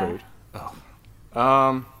 Yeah. Favorite food?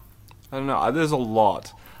 Oh. I don't know. There's a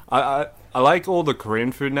lot. I like all the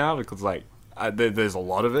Korean food now because like there's a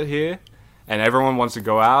lot of it here, and everyone wants to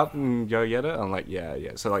go out and go get it. I'm like, yeah.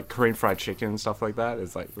 So like Korean fried chicken and stuff like that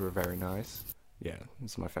is like very nice. Yeah,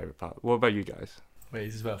 it's my favorite part. What about you guys? Wait,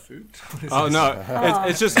 is this about food? Oh no,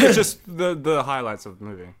 it's just the highlights of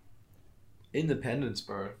moving. Independence,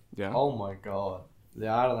 bro. Yeah. Oh my god.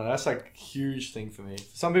 Yeah, I don't know. That's like a huge thing for me.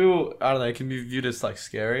 Some people, I don't know, it can be viewed as like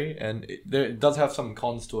scary, and it does have some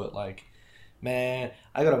cons to it. Like, man,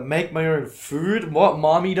 I gotta make my own food. What?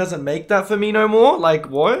 Mommy doesn't make that for me no more? Like,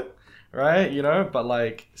 what? Right? You know? But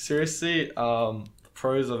like, seriously, the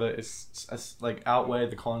pros of it is like outweigh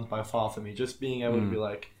the cons by far for me. Just being able to be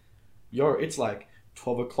like, yo, it's like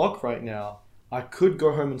 12 o'clock right now. I could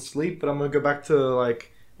go home and sleep, but I'm gonna go back to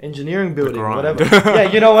like engineering building, whatever. Yeah,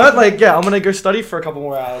 you know what? Like, yeah, I'm gonna go study for a couple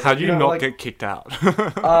more hours. How do you not like, get kicked out?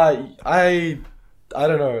 I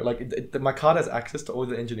don't know. Like, my card has access to all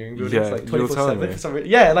the engineering buildings, like 24/7 for some reason.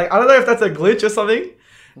 Yeah, like I don't know if that's a glitch or something.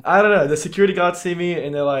 I don't know. The security guards see me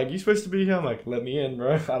and they're like, "You supposed to be here?" I'm like, "Let me in,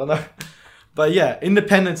 bro." I don't know. But yeah,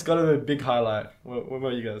 independence got to be a big highlight. What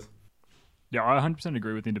about you guys? Yeah, I 100%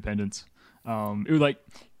 agree with independence. It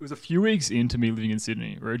was a few weeks into me living in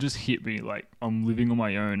Sydney where it just hit me like I'm living on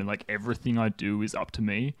my own and like everything I do is up to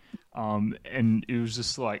me. And it was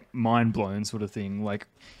just like mind blown sort of thing. Like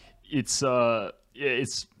it's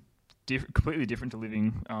completely different to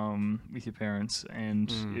living with your parents,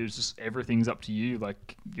 and it was just everything's up to you.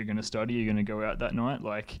 Like you're gonna study, you're gonna go out that night.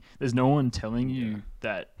 Like there's no one telling you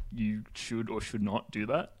that you should or should not do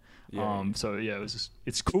that. So yeah,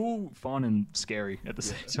 it's cool, fun, and scary at the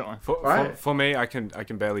same time. For me, I can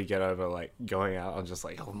barely get over like going out. I'm just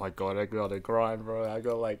like, oh my god, I gotta grind, bro. I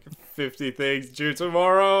got like 50 things due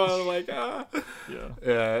tomorrow. I'm like, yeah.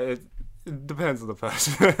 It depends on the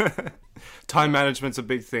person. Time management's a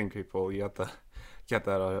big thing, people. You have to get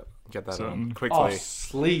that on quickly. Oh,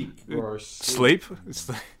 sleep, bro. Sleep?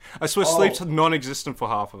 I swear, sleep's non-existent for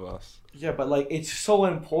half of us. Yeah, but like it's so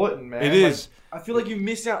important, man. It is. Like, I feel like you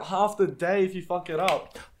miss out half the day if you fuck it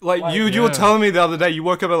up. Like you were telling me the other day, you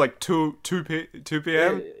woke up at like 2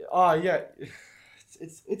 p.m. Yeah.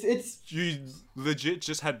 It's you legit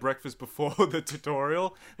just had breakfast before the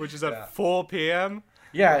tutorial, which is at 4 p.m.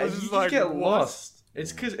 Yeah, you just get lost.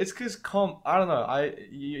 It's cause I don't know.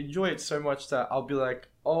 You enjoy it so much that I'll be like,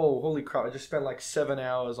 oh, holy crap! I just spent like 7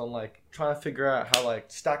 hours on like trying to figure out how like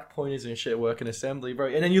stack pointers and shit work in assembly, bro.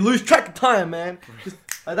 And then you lose track of time, man. Just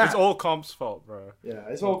like that. It's all comp's fault, bro. Yeah,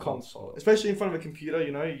 it's all comp's fault. Especially in front of a computer,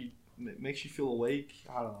 you know, it makes you feel awake.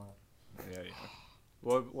 I don't know. Yeah.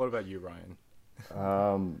 What about you, Ryan?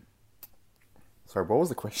 Sorry, what was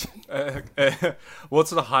the question? What's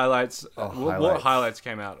the highlights? Highlights. What highlights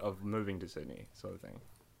came out of moving to Sydney, sort of thing?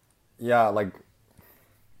 Yeah, like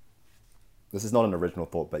this is not an original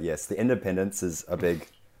thought, but yes, the independence is a big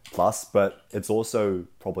plus, but it's also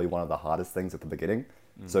probably one of the hardest things at the beginning.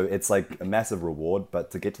 So it's like a massive reward,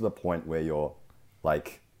 but to get to the point where you're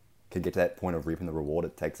like can get to that point of reaping the reward,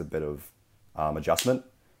 it takes a bit of adjustment.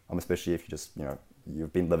 Especially if you just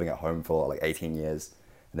you've been living at home for like 18 years.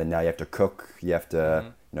 And then now you have to cook, you have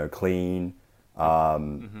to, clean.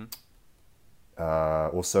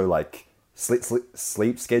 Also, like,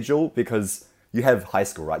 sleep schedule, because you have high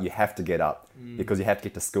school, right? You have to get up because you have to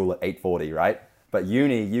get to school at 8:40, right? But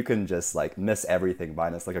uni, you can just, like, miss everything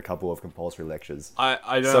minus, like, a couple of compulsory lectures.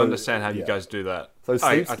 I don't understand how you guys do that. So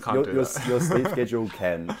I can't do that. Your sleep schedule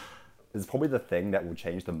is probably the thing that will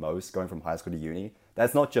change the most going from high school to uni.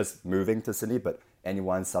 That's not just moving to Sydney, but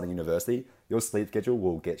anyone starting university. Your sleep schedule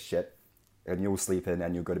will get shit, and you'll sleep in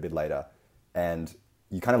and you'll go to bed later, and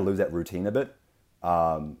you kind of lose that routine a bit.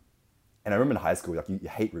 And I remember in high school, like you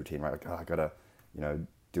hate routine, right? Like, I gotta,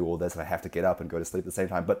 do all this, and I have to get up and go to sleep at the same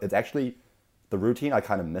time. But it's actually the routine I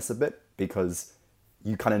kind of miss a bit, because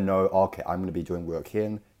you kind of know, okay, I'm gonna be doing work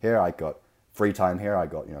here. I got free time here. I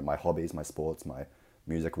got my hobbies, my sports, my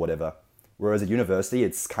music, whatever. Whereas at university,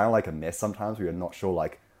 it's kind of like a mess sometimes. Where you're not sure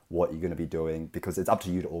like what you're going to be doing, because it's up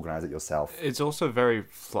to you to organize it yourself. It's also very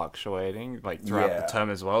fluctuating, like throughout Yeah. the term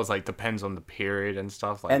as well. It's like depends on the period and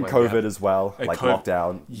stuff. Like And when we COVID have- as well, And like co-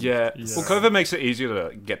 lockdown. Yeah. Yeah. Well, COVID makes it easier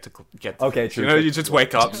to get to. Okay, things. true, You know, true. you just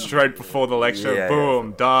wake up straight before the lecture. Yeah,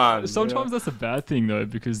 Boom, done. Sometimes that's a bad thing though,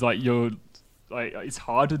 because like you're like it's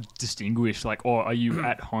hard to distinguish like, or are you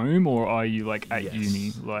at home or are you like at Yes.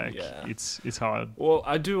 uni? Like Yeah. it's hard. Well,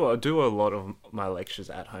 I do a lot of my lectures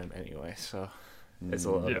at home anyway, so it's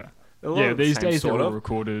a lot. Yeah. A lot Yeah, of the these same days they're sort all of.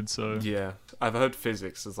 recorded, so Yeah, I've heard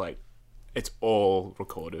physics is like, it's all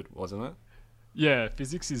recorded, wasn't it? yeah,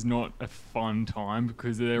 physics is not a fun time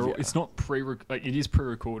because they're all, Yeah. it's not like it is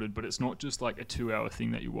pre-recorded, but it's not just like a 2-hour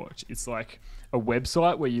thing that you watch. It's like a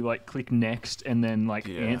website where you like click next and then like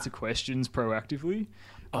Yeah. answer questions proactively.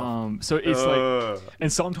 So it's like,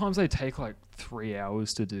 and sometimes they take like 3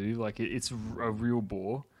 hours to do. Like it's a real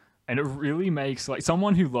bore, and it really makes like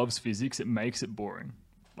someone who loves physics, it makes it boring.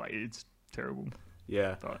 Like it's terrible.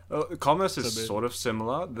 Yeah. But- Commerce is So bad. sort of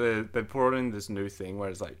similar. They brought in this new thing where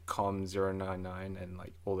it's like Com099 and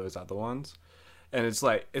like all those other ones. And it's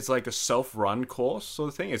like a self-run course sort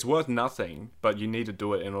of thing. It's worth nothing, but you need to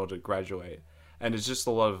do it in order to graduate. And it's just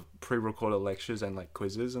a lot of pre-recorded lectures and like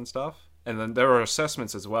quizzes and stuff. And then there are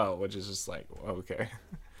assessments as well, which is just like, okay.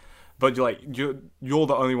 But you're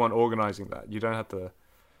the only one organizing that. You don't have to.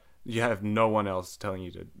 You have no one else telling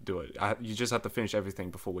you to do it. You just have to finish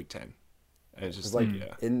everything before week 10. And it's just It's like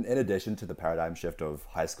yeah. in addition to the paradigm shift of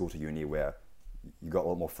high school to uni, where you got a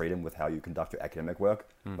lot more freedom with how you conduct your academic work,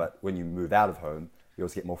 but when you move out of home, you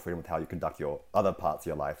also get more freedom with how you conduct your other parts of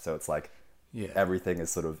your life. So it's like Yeah. everything is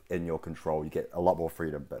sort of in your control. You get a lot more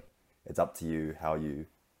freedom, but it's up to you how you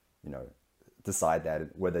decide that,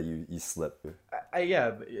 and whether you slip.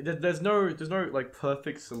 Yeah, there's no like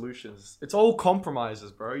perfect solutions. It's all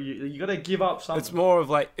compromises, bro. You gotta give up something. It's more of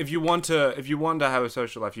like if you want to have a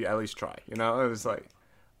social life, you at least try. You know, it's like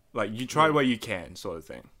you try where you can, sort of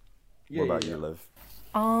thing. Yeah, What about yeah, you, yeah.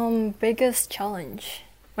 Liv? Biggest challenge.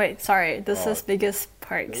 Wait, sorry. This is biggest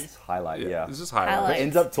perks. This highlight, yeah. This is Highlight. highlight. It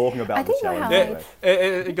ends up talking about I the think my challenge. highlight-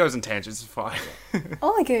 anyway. It goes in tangents. It's fine.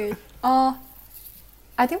 Oh my god.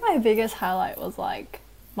 I think my biggest highlight was like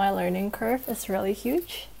my learning curve is really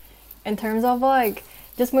huge, in terms of like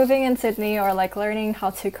just moving in Sydney or like learning how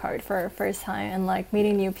to code for the first time and like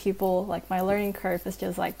meeting new people. Like my learning curve is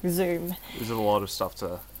just like zoom. There's a lot of stuff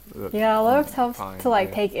to. Yeah, a lot of stuff fine, to like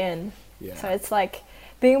yeah. take in. Yeah. So it's like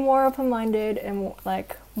being more open-minded and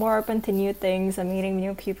like more open to new things and meeting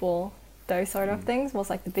new people. Those sort of things was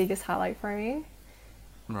like the biggest highlight for me.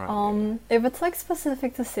 Right. If it's like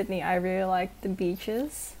specific to Sydney, I really like the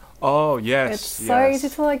beaches. Oh yes. It's so easy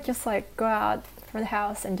to like just like go out from the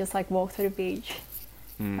house and just like walk to the beach,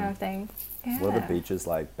 kind of thing. Yeah. What are the beaches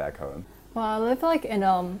like back home? Well, I live like in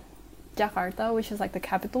Jakarta, which is like the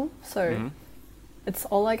capital, so it's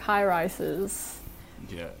all like high rises.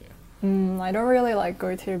 Yeah. I don't really like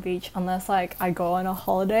go to the beach unless like I go on a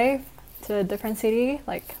holiday to a different city,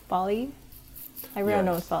 like Bali. Everyone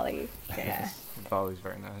knows Yes. Bali. Yeah. Bali's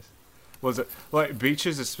very nice. Was it like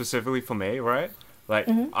beaches is specifically for me, right? Like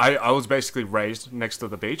I was basically raised next to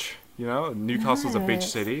the beach, you know. Newcastle's a beach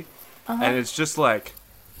Nice. city, and it's just like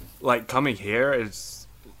coming here is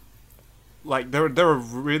like there are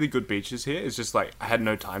really good beaches here. It's just like I had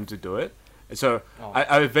no time to do it. So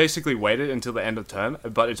I basically waited until the end of term,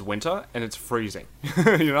 but it's winter and it's freezing.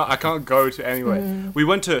 You know, I can't go to anywhere. We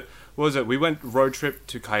went to we went road trip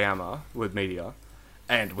to Kayama with media,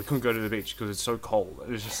 and we couldn't go to the beach because it's so cold.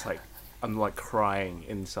 It was just like I'm like crying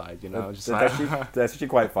inside, you know. Just That's like, actually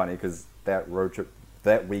quite funny, because that road trip,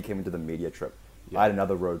 that weekend into the media trip, I had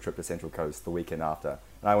another road trip to Central Coast the weekend after,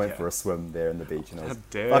 and I went Yeah. for a swim there in the beach, and it was How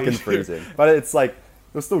dare fucking you. freezing. But it's like,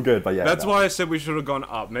 it was still good, but yeah. that's no. why I said we should have gone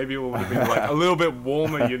up. Maybe it would have been like a little bit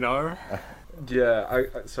warmer, you know. Yeah,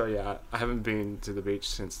 I haven't been to the beach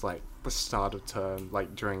since like the start of term,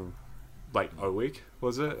 like during like O week,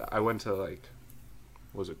 was it? I went to like,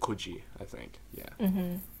 was it Coogee, I think. Yeah.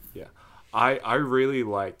 Yeah. I really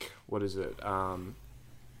like, what is it?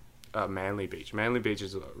 Manly Beach. Manly Beach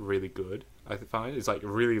is really good, I find. It's like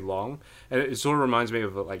really long, and it sort of reminds me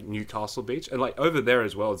of like Newcastle Beach, and like over there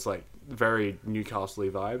as well. It's like very Newcastle-y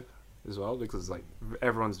vibe as well, because like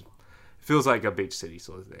everyone's feels like a beach city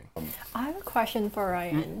sort of thing. I have a question for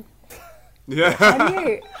Ryan. Yeah.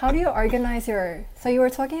 How do you organize your? So you were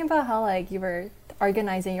talking about how like you were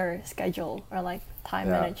organizing your schedule or like time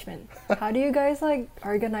Yeah. management. How do you guys like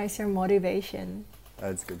organize your motivation?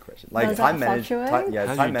 That's a good question. Like Does that time fluctuate? How do you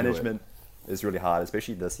time do it? management is really hard,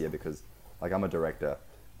 especially this year, because like I'm a director,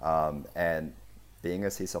 and being a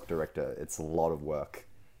CSOC director, it's a lot of work.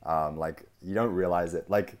 Like you don't realize it.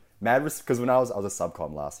 Like because when I was a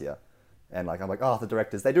subcon last year, and like I'm like, oh, the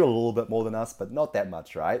directors, they do a little bit more than us, but not that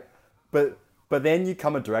much, right? But then you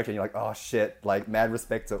come a director and you're like, oh shit, like mad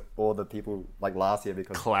respect to all the people like last year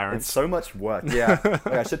because Clarence. it's so much work. Yeah, like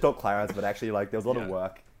I should talk Clarence, but actually like there was a lot of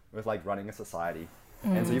work with like running a society,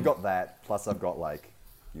 and so you've got that. Plus I've got like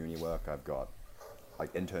uni work. I've got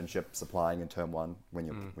like internships applying in term one when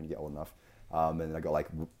you get old enough, and then I got like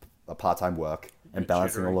a part-time work and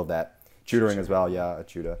balancing all of that. Tutoring as well, yeah, a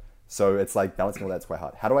tutor. So it's like balancing all that's quite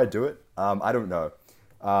hard. How do I do it? I don't know.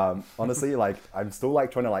 Honestly, like I'm still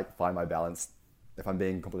like trying to like find my balance, if I'm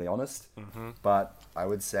being completely honest. But I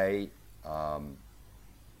would say,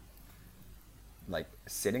 like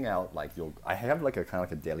setting out like I have like a kind of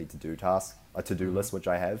like a daily to-do task, a to-do list, which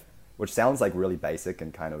I have, which sounds like really basic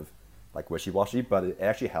and kind of like wishy-washy, but it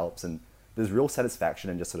actually helps. And there's real satisfaction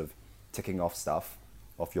in just sort of ticking off stuff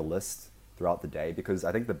off your list throughout the day, because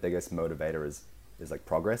I think the biggest motivator is like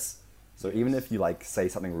progress. So even if you like say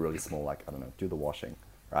something really small, like, I don't know, do the washing,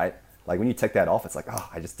 right? Like when you tick that off, it's like, oh,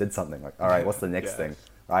 I just did something. Like, all right, what's the next thing?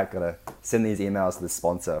 Right? Gotta send these emails to the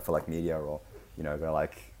sponsor for like media, or, you know, gotta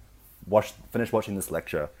like finish watching this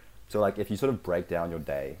lecture. So like if you sort of break down your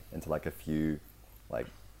day into like a few like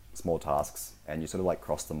small tasks and you sort of like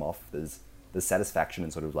cross them off, there's satisfaction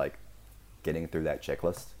in sort of like getting through that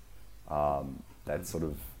checklist. That sort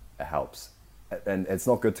of helps. And it's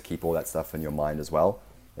not good to keep all that stuff in your mind as well.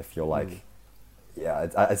 If you're like,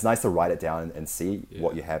 it's nice to write it down and see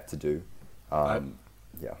what you have to do.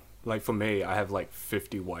 Like for me, I have like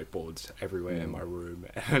 50 whiteboards everywhere in my room,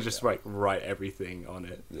 and I just like write everything on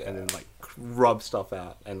it, and then like rub stuff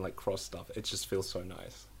out and like cross stuff. It just feels so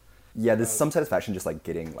nice. Yeah, there's some satisfaction just like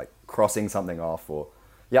getting like crossing something off, or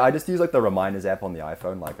I just use like the reminders app on the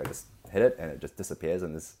iPhone. Like I just hit it and it just disappears,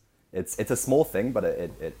 and it's a small thing, but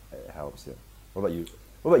it helps. Yeah. What about you?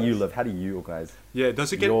 What about you, Liv? How do you organize? Yeah,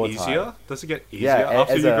 does it get easier? Time? Does it get easier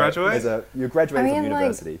after you graduate? You're graduating from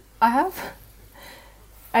university. Like,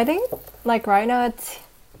 I think like right now,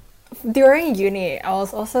 during uni, I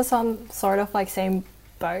was also some sort of like same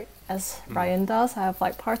boat as Ryan does. I have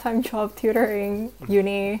like part-time job tutoring,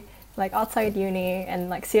 uni, like outside uni, and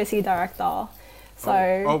like CSE director.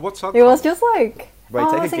 So what's up? It was just like, wait,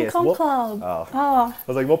 I take was a in guess. Comp Club. I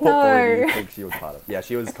was like, what portfolio do you think she was part of? Yeah,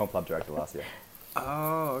 she was Comp Club director last year.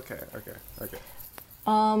 Oh, okay.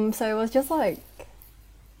 So it was just like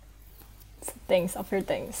things after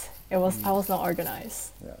things. I was not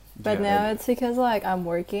organized. Yeah. But now it's because like I'm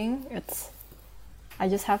working. I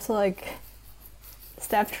just have to like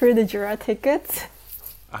step through the Jira tickets.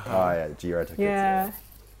 Oh yeah, Jira tickets. Yeah.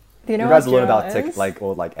 Do you know you guys what learn Jira about is?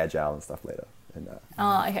 or like agile and stuff later.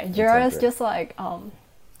 Okay. Jira is just like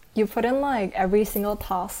you put in like every single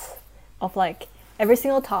task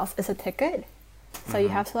is a ticket. So you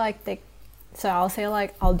have to like take. So I'll say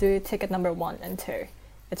like I'll do ticket number 1 and 2.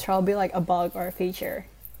 It's probably like a bug or a feature.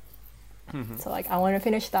 So like I want to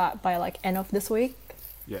finish that by like end of this week.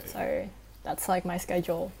 Yeah. So that's like my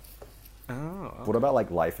schedule. Oh. What about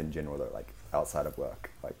like life in general though, like outside of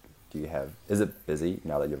work? Like, is it busy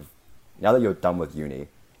now that you're done with uni?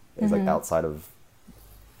 Is like outside of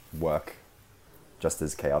work just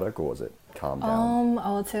as chaotic, or is it calm down?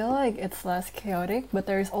 I would say like it's less chaotic, but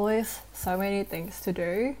there's always so many things to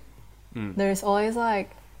do. There's always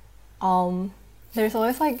like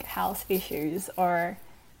house issues, or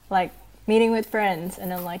like meeting with friends,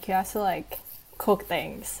 and then like you have to like cook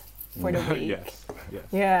things for the week. Yes.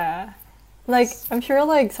 Yeah. Like I'm sure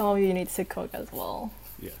like some of you need to cook as well.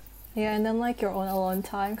 Yeah. Yeah, and then like your own alone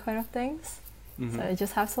time kind of things. So you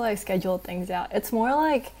just have to like schedule things out. It's more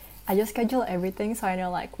like I just schedule everything so I know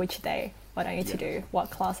like which day, what I need to do, what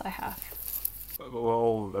class I have.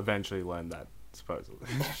 We'll eventually learn that, supposedly.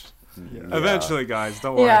 Yeah. Eventually, guys,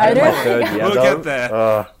 don't worry. Yeah, I do. We'll get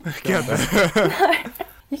there. Get there.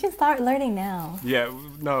 You can start learning now. Yeah,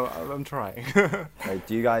 no, I'm trying. Like,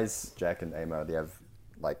 do you guys, Jack and Amo, do you have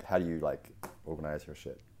like, how do you like organize your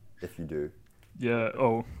shit, if you do? Yeah.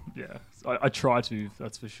 Oh, yeah. I try to.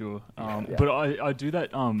 That's for sure. But I do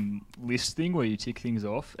that list thing where you tick things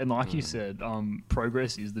off, and like you said,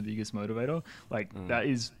 progress is the biggest motivator. Like that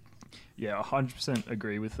is, 100%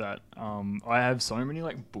 agree with that. I have so many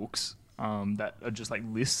like books that are just like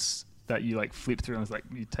lists that you like flip through, and it's like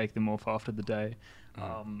you take them off after the day.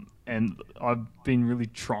 And I've been really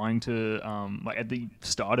trying to like at the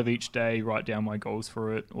start of each day write down my goals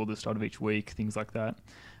for it, or the start of each week, things like that.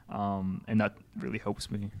 And that really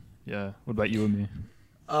helps me. Yeah. What about you and me?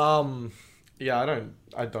 Yeah, I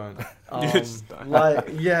don't. You just don't. Like,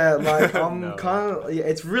 yeah, like I'm No. kind of. Yeah,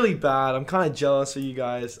 it's really bad. I'm kind of jealous of you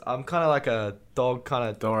guys. I'm kind of like a dog,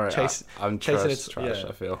 kind Don't worry, of chase. I'm chasing trash, its- trash, yeah.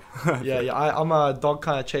 I feel. Yeah. I'm a dog,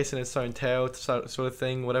 kind of chasing its own tail, sort of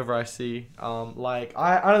thing. Whatever I see. Like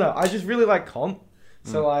I don't know. I just really like comp.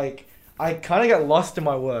 So like, I kind of get lost in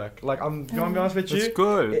my work. Like I'm going to be honest with you. It's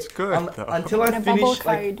good, it's good. though. Until In I a bubble finish.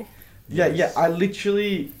 Like, code. yeah. I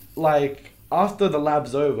literally like after the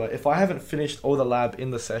lab's over, if I haven't finished all the lab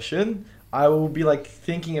in the session, I will be like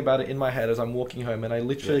thinking about it in my head as I'm walking home, and I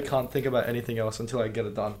literally can't think about anything else until I get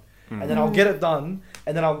it done. And then I'll get it done,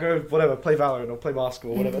 and then I'll go whatever, play Valorant or play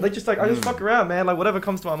basketball, whatever. Like just like I just fuck around, man. Like whatever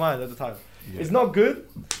comes to my mind at the time. Yeah. It's not good.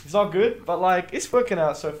 It's not good, but like it's working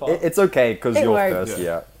out so far. It's okay because It you're works. first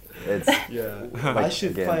year. It's Yeah, Like, I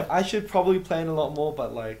should again. play. I should probably play in a lot more,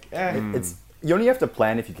 but like, it's you only have to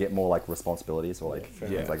plan if you get more like responsibilities or like fair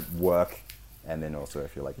things enough. like work, and then also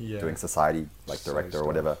if you're like Yeah. doing society like So director or stuff.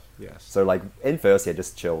 whatever. Yes. So like in first year,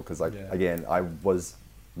 just chill because like Yeah. again, I was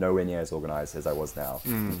nowhere near as organized as I was now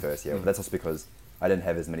in first year. But that's also because I didn't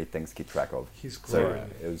have as many things to keep track of. he's So growing.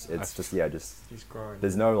 it's just yeah, just He's growing.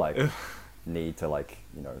 there's no like need to like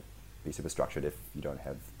be super structured if you don't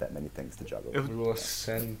have that many things to juggle. It- We will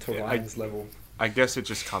ascend to Yeah, Ryan's level. I guess it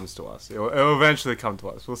just comes to us. It'll eventually come to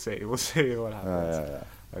us. We'll see. We'll see what happens.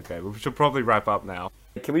 Yeah. Okay, we should probably wrap up now.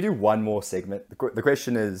 Can we do one more segment? The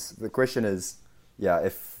question is, yeah,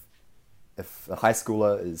 if a high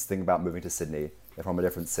schooler is thinking about moving to Sydney, they're from a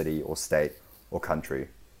different city or state or country,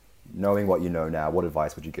 knowing what you know now, what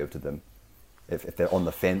advice would you give to them? If they're on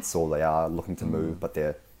the fence or they are looking to move but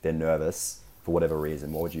they're nervous for whatever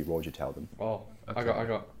reason, what would you tell them? Oh, I Okay.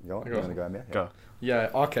 got. You I want to go, Amir? Go. Yeah.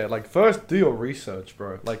 Okay. Like first, do your research,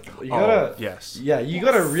 bro. Like you Oh, gotta. yes. Yeah, you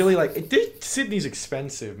gotta really like. Sydney's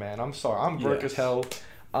expensive, man. I'm sorry. I'm broke Yes. as hell.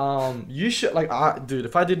 You should dude.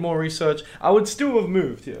 If I did more research, I would still have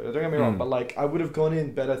moved here. Don't get me wrong, but like I would have gone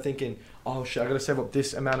in better thinking, oh shit, I gotta save up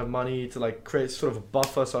this amount of money to like create sort of a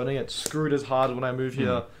buffer so I don't get screwed as hard when I move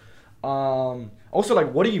here. Also,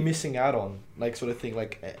 like, what are you missing out on, like, sort of thing,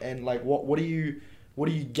 like, and like, what are you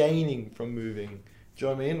gaining from moving? Do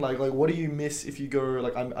you know what I mean? Like, what do you miss if you go?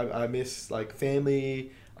 Like, I miss like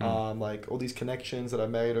family, like all these connections that I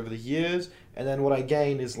made over the years, and then what I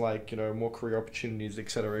gain is like more career opportunities,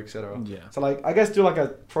 etc., etc. Yeah. So like, I guess do like a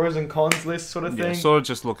pros and cons list sort of Yeah, thing. sort of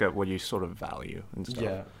just look at what you sort of value and stuff.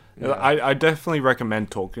 Yeah. I definitely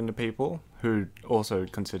recommend talking to people who also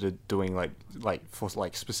consider doing like for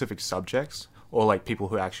like specific subjects or like people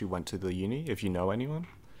who actually went to the uni if you know anyone.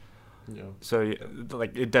 Yeah. So yeah,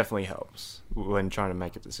 like it definitely helps when trying to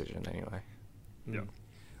make a decision anyway. Yeah.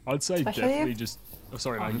 I'd say Especially definitely if- just. Oh,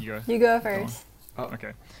 sorry, Mike, you go. You go first.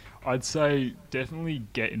 Okay. I'd say definitely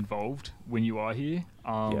get involved when you are here,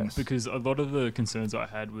 Yes. because a lot of the concerns I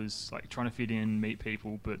had was like trying to fit in, meet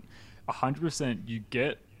people, but 100% you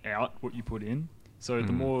get out what you put in. So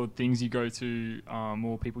the more things you go to,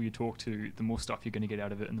 more people you talk to, the more stuff you're going to get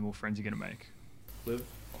out of it, and the more friends you're going to make. Liv?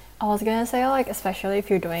 I was gonna say, like, especially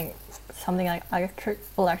if you're doing something like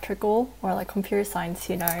electrical or like computer science,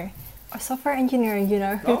 or software engineering, who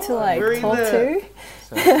to Oh, like we're in talk there. to.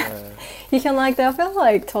 So, You can like definitely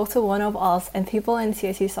like talk to one of us, and people in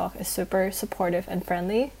CSE Soc is super supportive and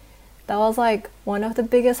friendly. That was like one of the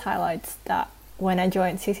biggest highlights, that when I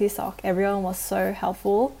joined CSE Soc, everyone was so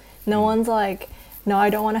helpful. No one's like, no,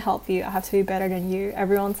 I don't want to help you, I have to be better than you.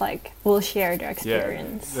 Everyone's like, will share their yeah,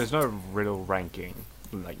 experience. there's no real ranking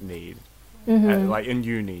like need, Mm-hmm. like in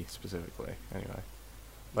uni specifically. Anyway,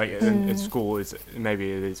 like in school,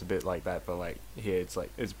 maybe it is a bit like that, but like here,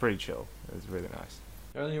 it's pretty chill. It's really nice.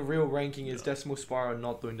 The only real ranking is Decimal Spiral and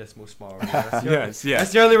not doing Decimal Spiral. That's the only- Yes, yeah.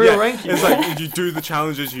 That's the only real Yeah, ranking. It's like you do the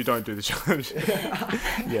challenges, you don't do the challenges.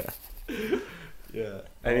 Yeah. Yeah.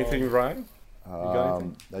 Anything, Ryan? got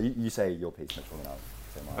anything? No, you say your piece, Mitchell, and I'll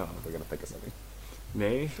say mine. Oh. We're gonna think of something.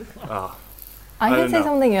 Me? Oh. I I can don't say know.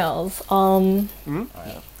 something else. Oh,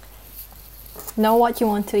 yeah. Know what you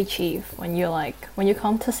want to achieve when you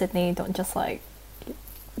come to Sydney. Don't just like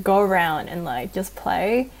go around and like just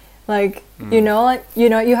play. Like you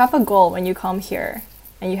have a goal when you come here,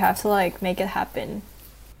 and you have to like make it happen.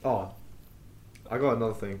 Oh, I got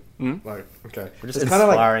another thing. Mm? Like, okay, We're just It's kinda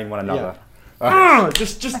like- inspiring one another.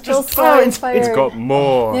 just I feel so inspired. It's got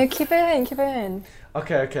more. Yeah, keep it in, keep it in.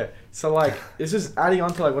 Okay. So like, this is adding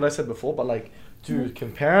on to like what I said before, but like, dude,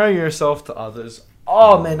 comparing yourself to others.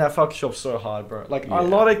 Oh man, that fucks you up so hard, bro. Like Yeah. a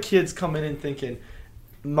lot of kids come in thinking,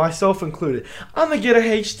 myself included, I'm gonna get a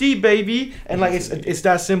HD, baby, and like it's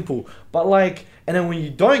that simple. But like, and then when you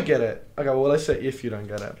don't get it, okay, well let's say if you don't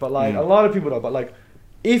get it, but like a lot of people don't. But like,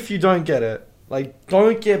 if you don't get it, Like,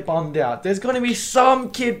 don't get bummed out. There's gonna be some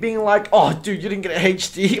kid being like, "Oh, dude, you didn't get an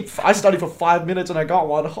HD. I studied for 5 minutes and I got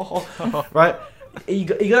one." Right? You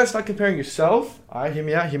gotta start comparing yourself. Alright, hear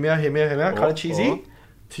me out. Kind of cheesy.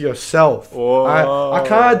 To yourself. I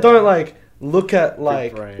kind of don't like look at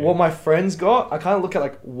like what my friends got. I kind of look at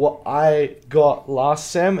like what I got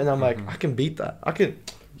last sem, and I'm like, I can beat that. I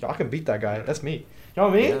can beat that guy. That's me. You know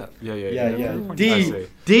what I mean? Yeah.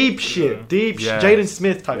 Deep shit. Jaden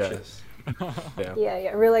Smith type shit.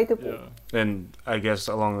 Yeah, relatable. Yeah. And I guess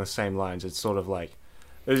along the same lines, it's sort of like,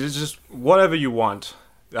 it's just whatever you want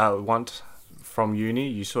from uni,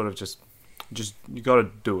 you sort of just you gotta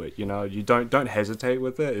do it. You know, you don't hesitate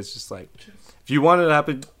with it. It's just like, if you want it to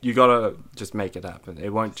happen, you gotta just make it happen. It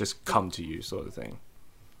won't just come to you, sort of thing.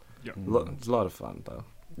 Yeah. It's a lot of fun though.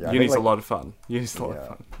 Yeah, Uni's a lot of fun. Uni's a lot of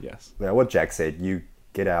fun. Yes. Yeah, what Jack said, you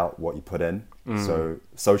get out what you put in. So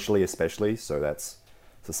socially, especially, so that's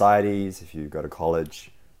societies. If you go to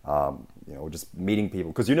college, you know, just meeting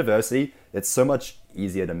people. Because university, it's so much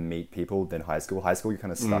easier to meet people than high school. High school, you're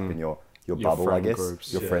kind of stuck in your bubble, I guess.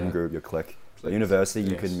 Groups, your friend group, your clique. But university,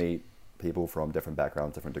 you can meet people from different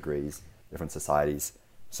backgrounds, different degrees, different societies.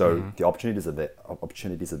 So the opportunities are there.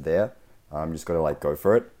 You just got to like go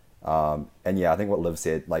for it. And yeah, I think what Liv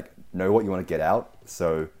said, like, know what you want to get out.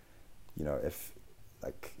 So, you know, if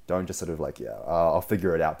like, don't just sort of like, I'll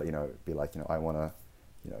figure it out, but, you know, be like, you know, I want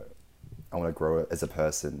to grow as a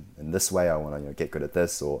person in this way. I want to, you know, get good at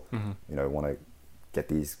this, or, you know, want to get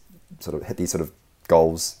these hit these sort of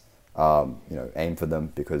goals, you know, aim for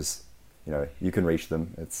them, because, you know, you can reach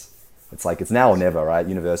them. It's like, it's now or never, right?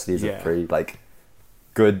 University is a pretty like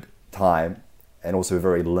good time, and also a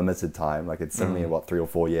very limited time. Like, it's only 3 or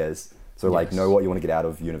 4 years. So like, know what you want to get out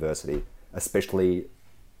of university, especially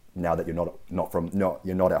now that you're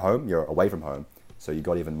not at home, you're away from home. So you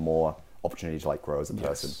got even more opportunity to like grow as a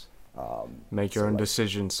person. Make your own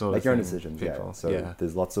decisions. Make your own decisions. People. Yeah. So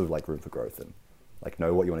there's lots of like room for growth, and like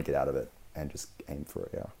know what you want to get out of it and just aim for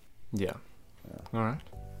it. Yeah. All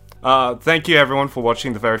right. Thank you everyone for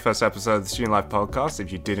watching the very first episode of the Student Life Podcast.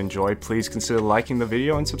 If you did enjoy, please consider liking the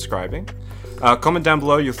video and subscribing. Comment down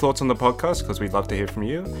below your thoughts on the podcast, because we'd love to hear from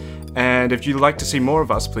you. And if you'd like to see more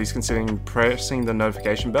of us, please consider pressing the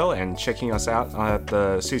notification bell and checking us out at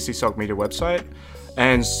the CSC Soc Media website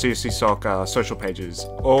and CSC Soc social pages,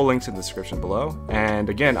 all linked in the description below. And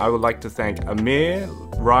again, I would like to thank Amir,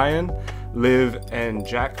 Ryan, Liv, and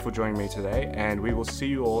Jack for joining me today, and we will see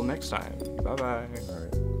you all next time. Bye-bye.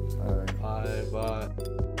 All right.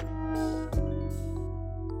 Bye.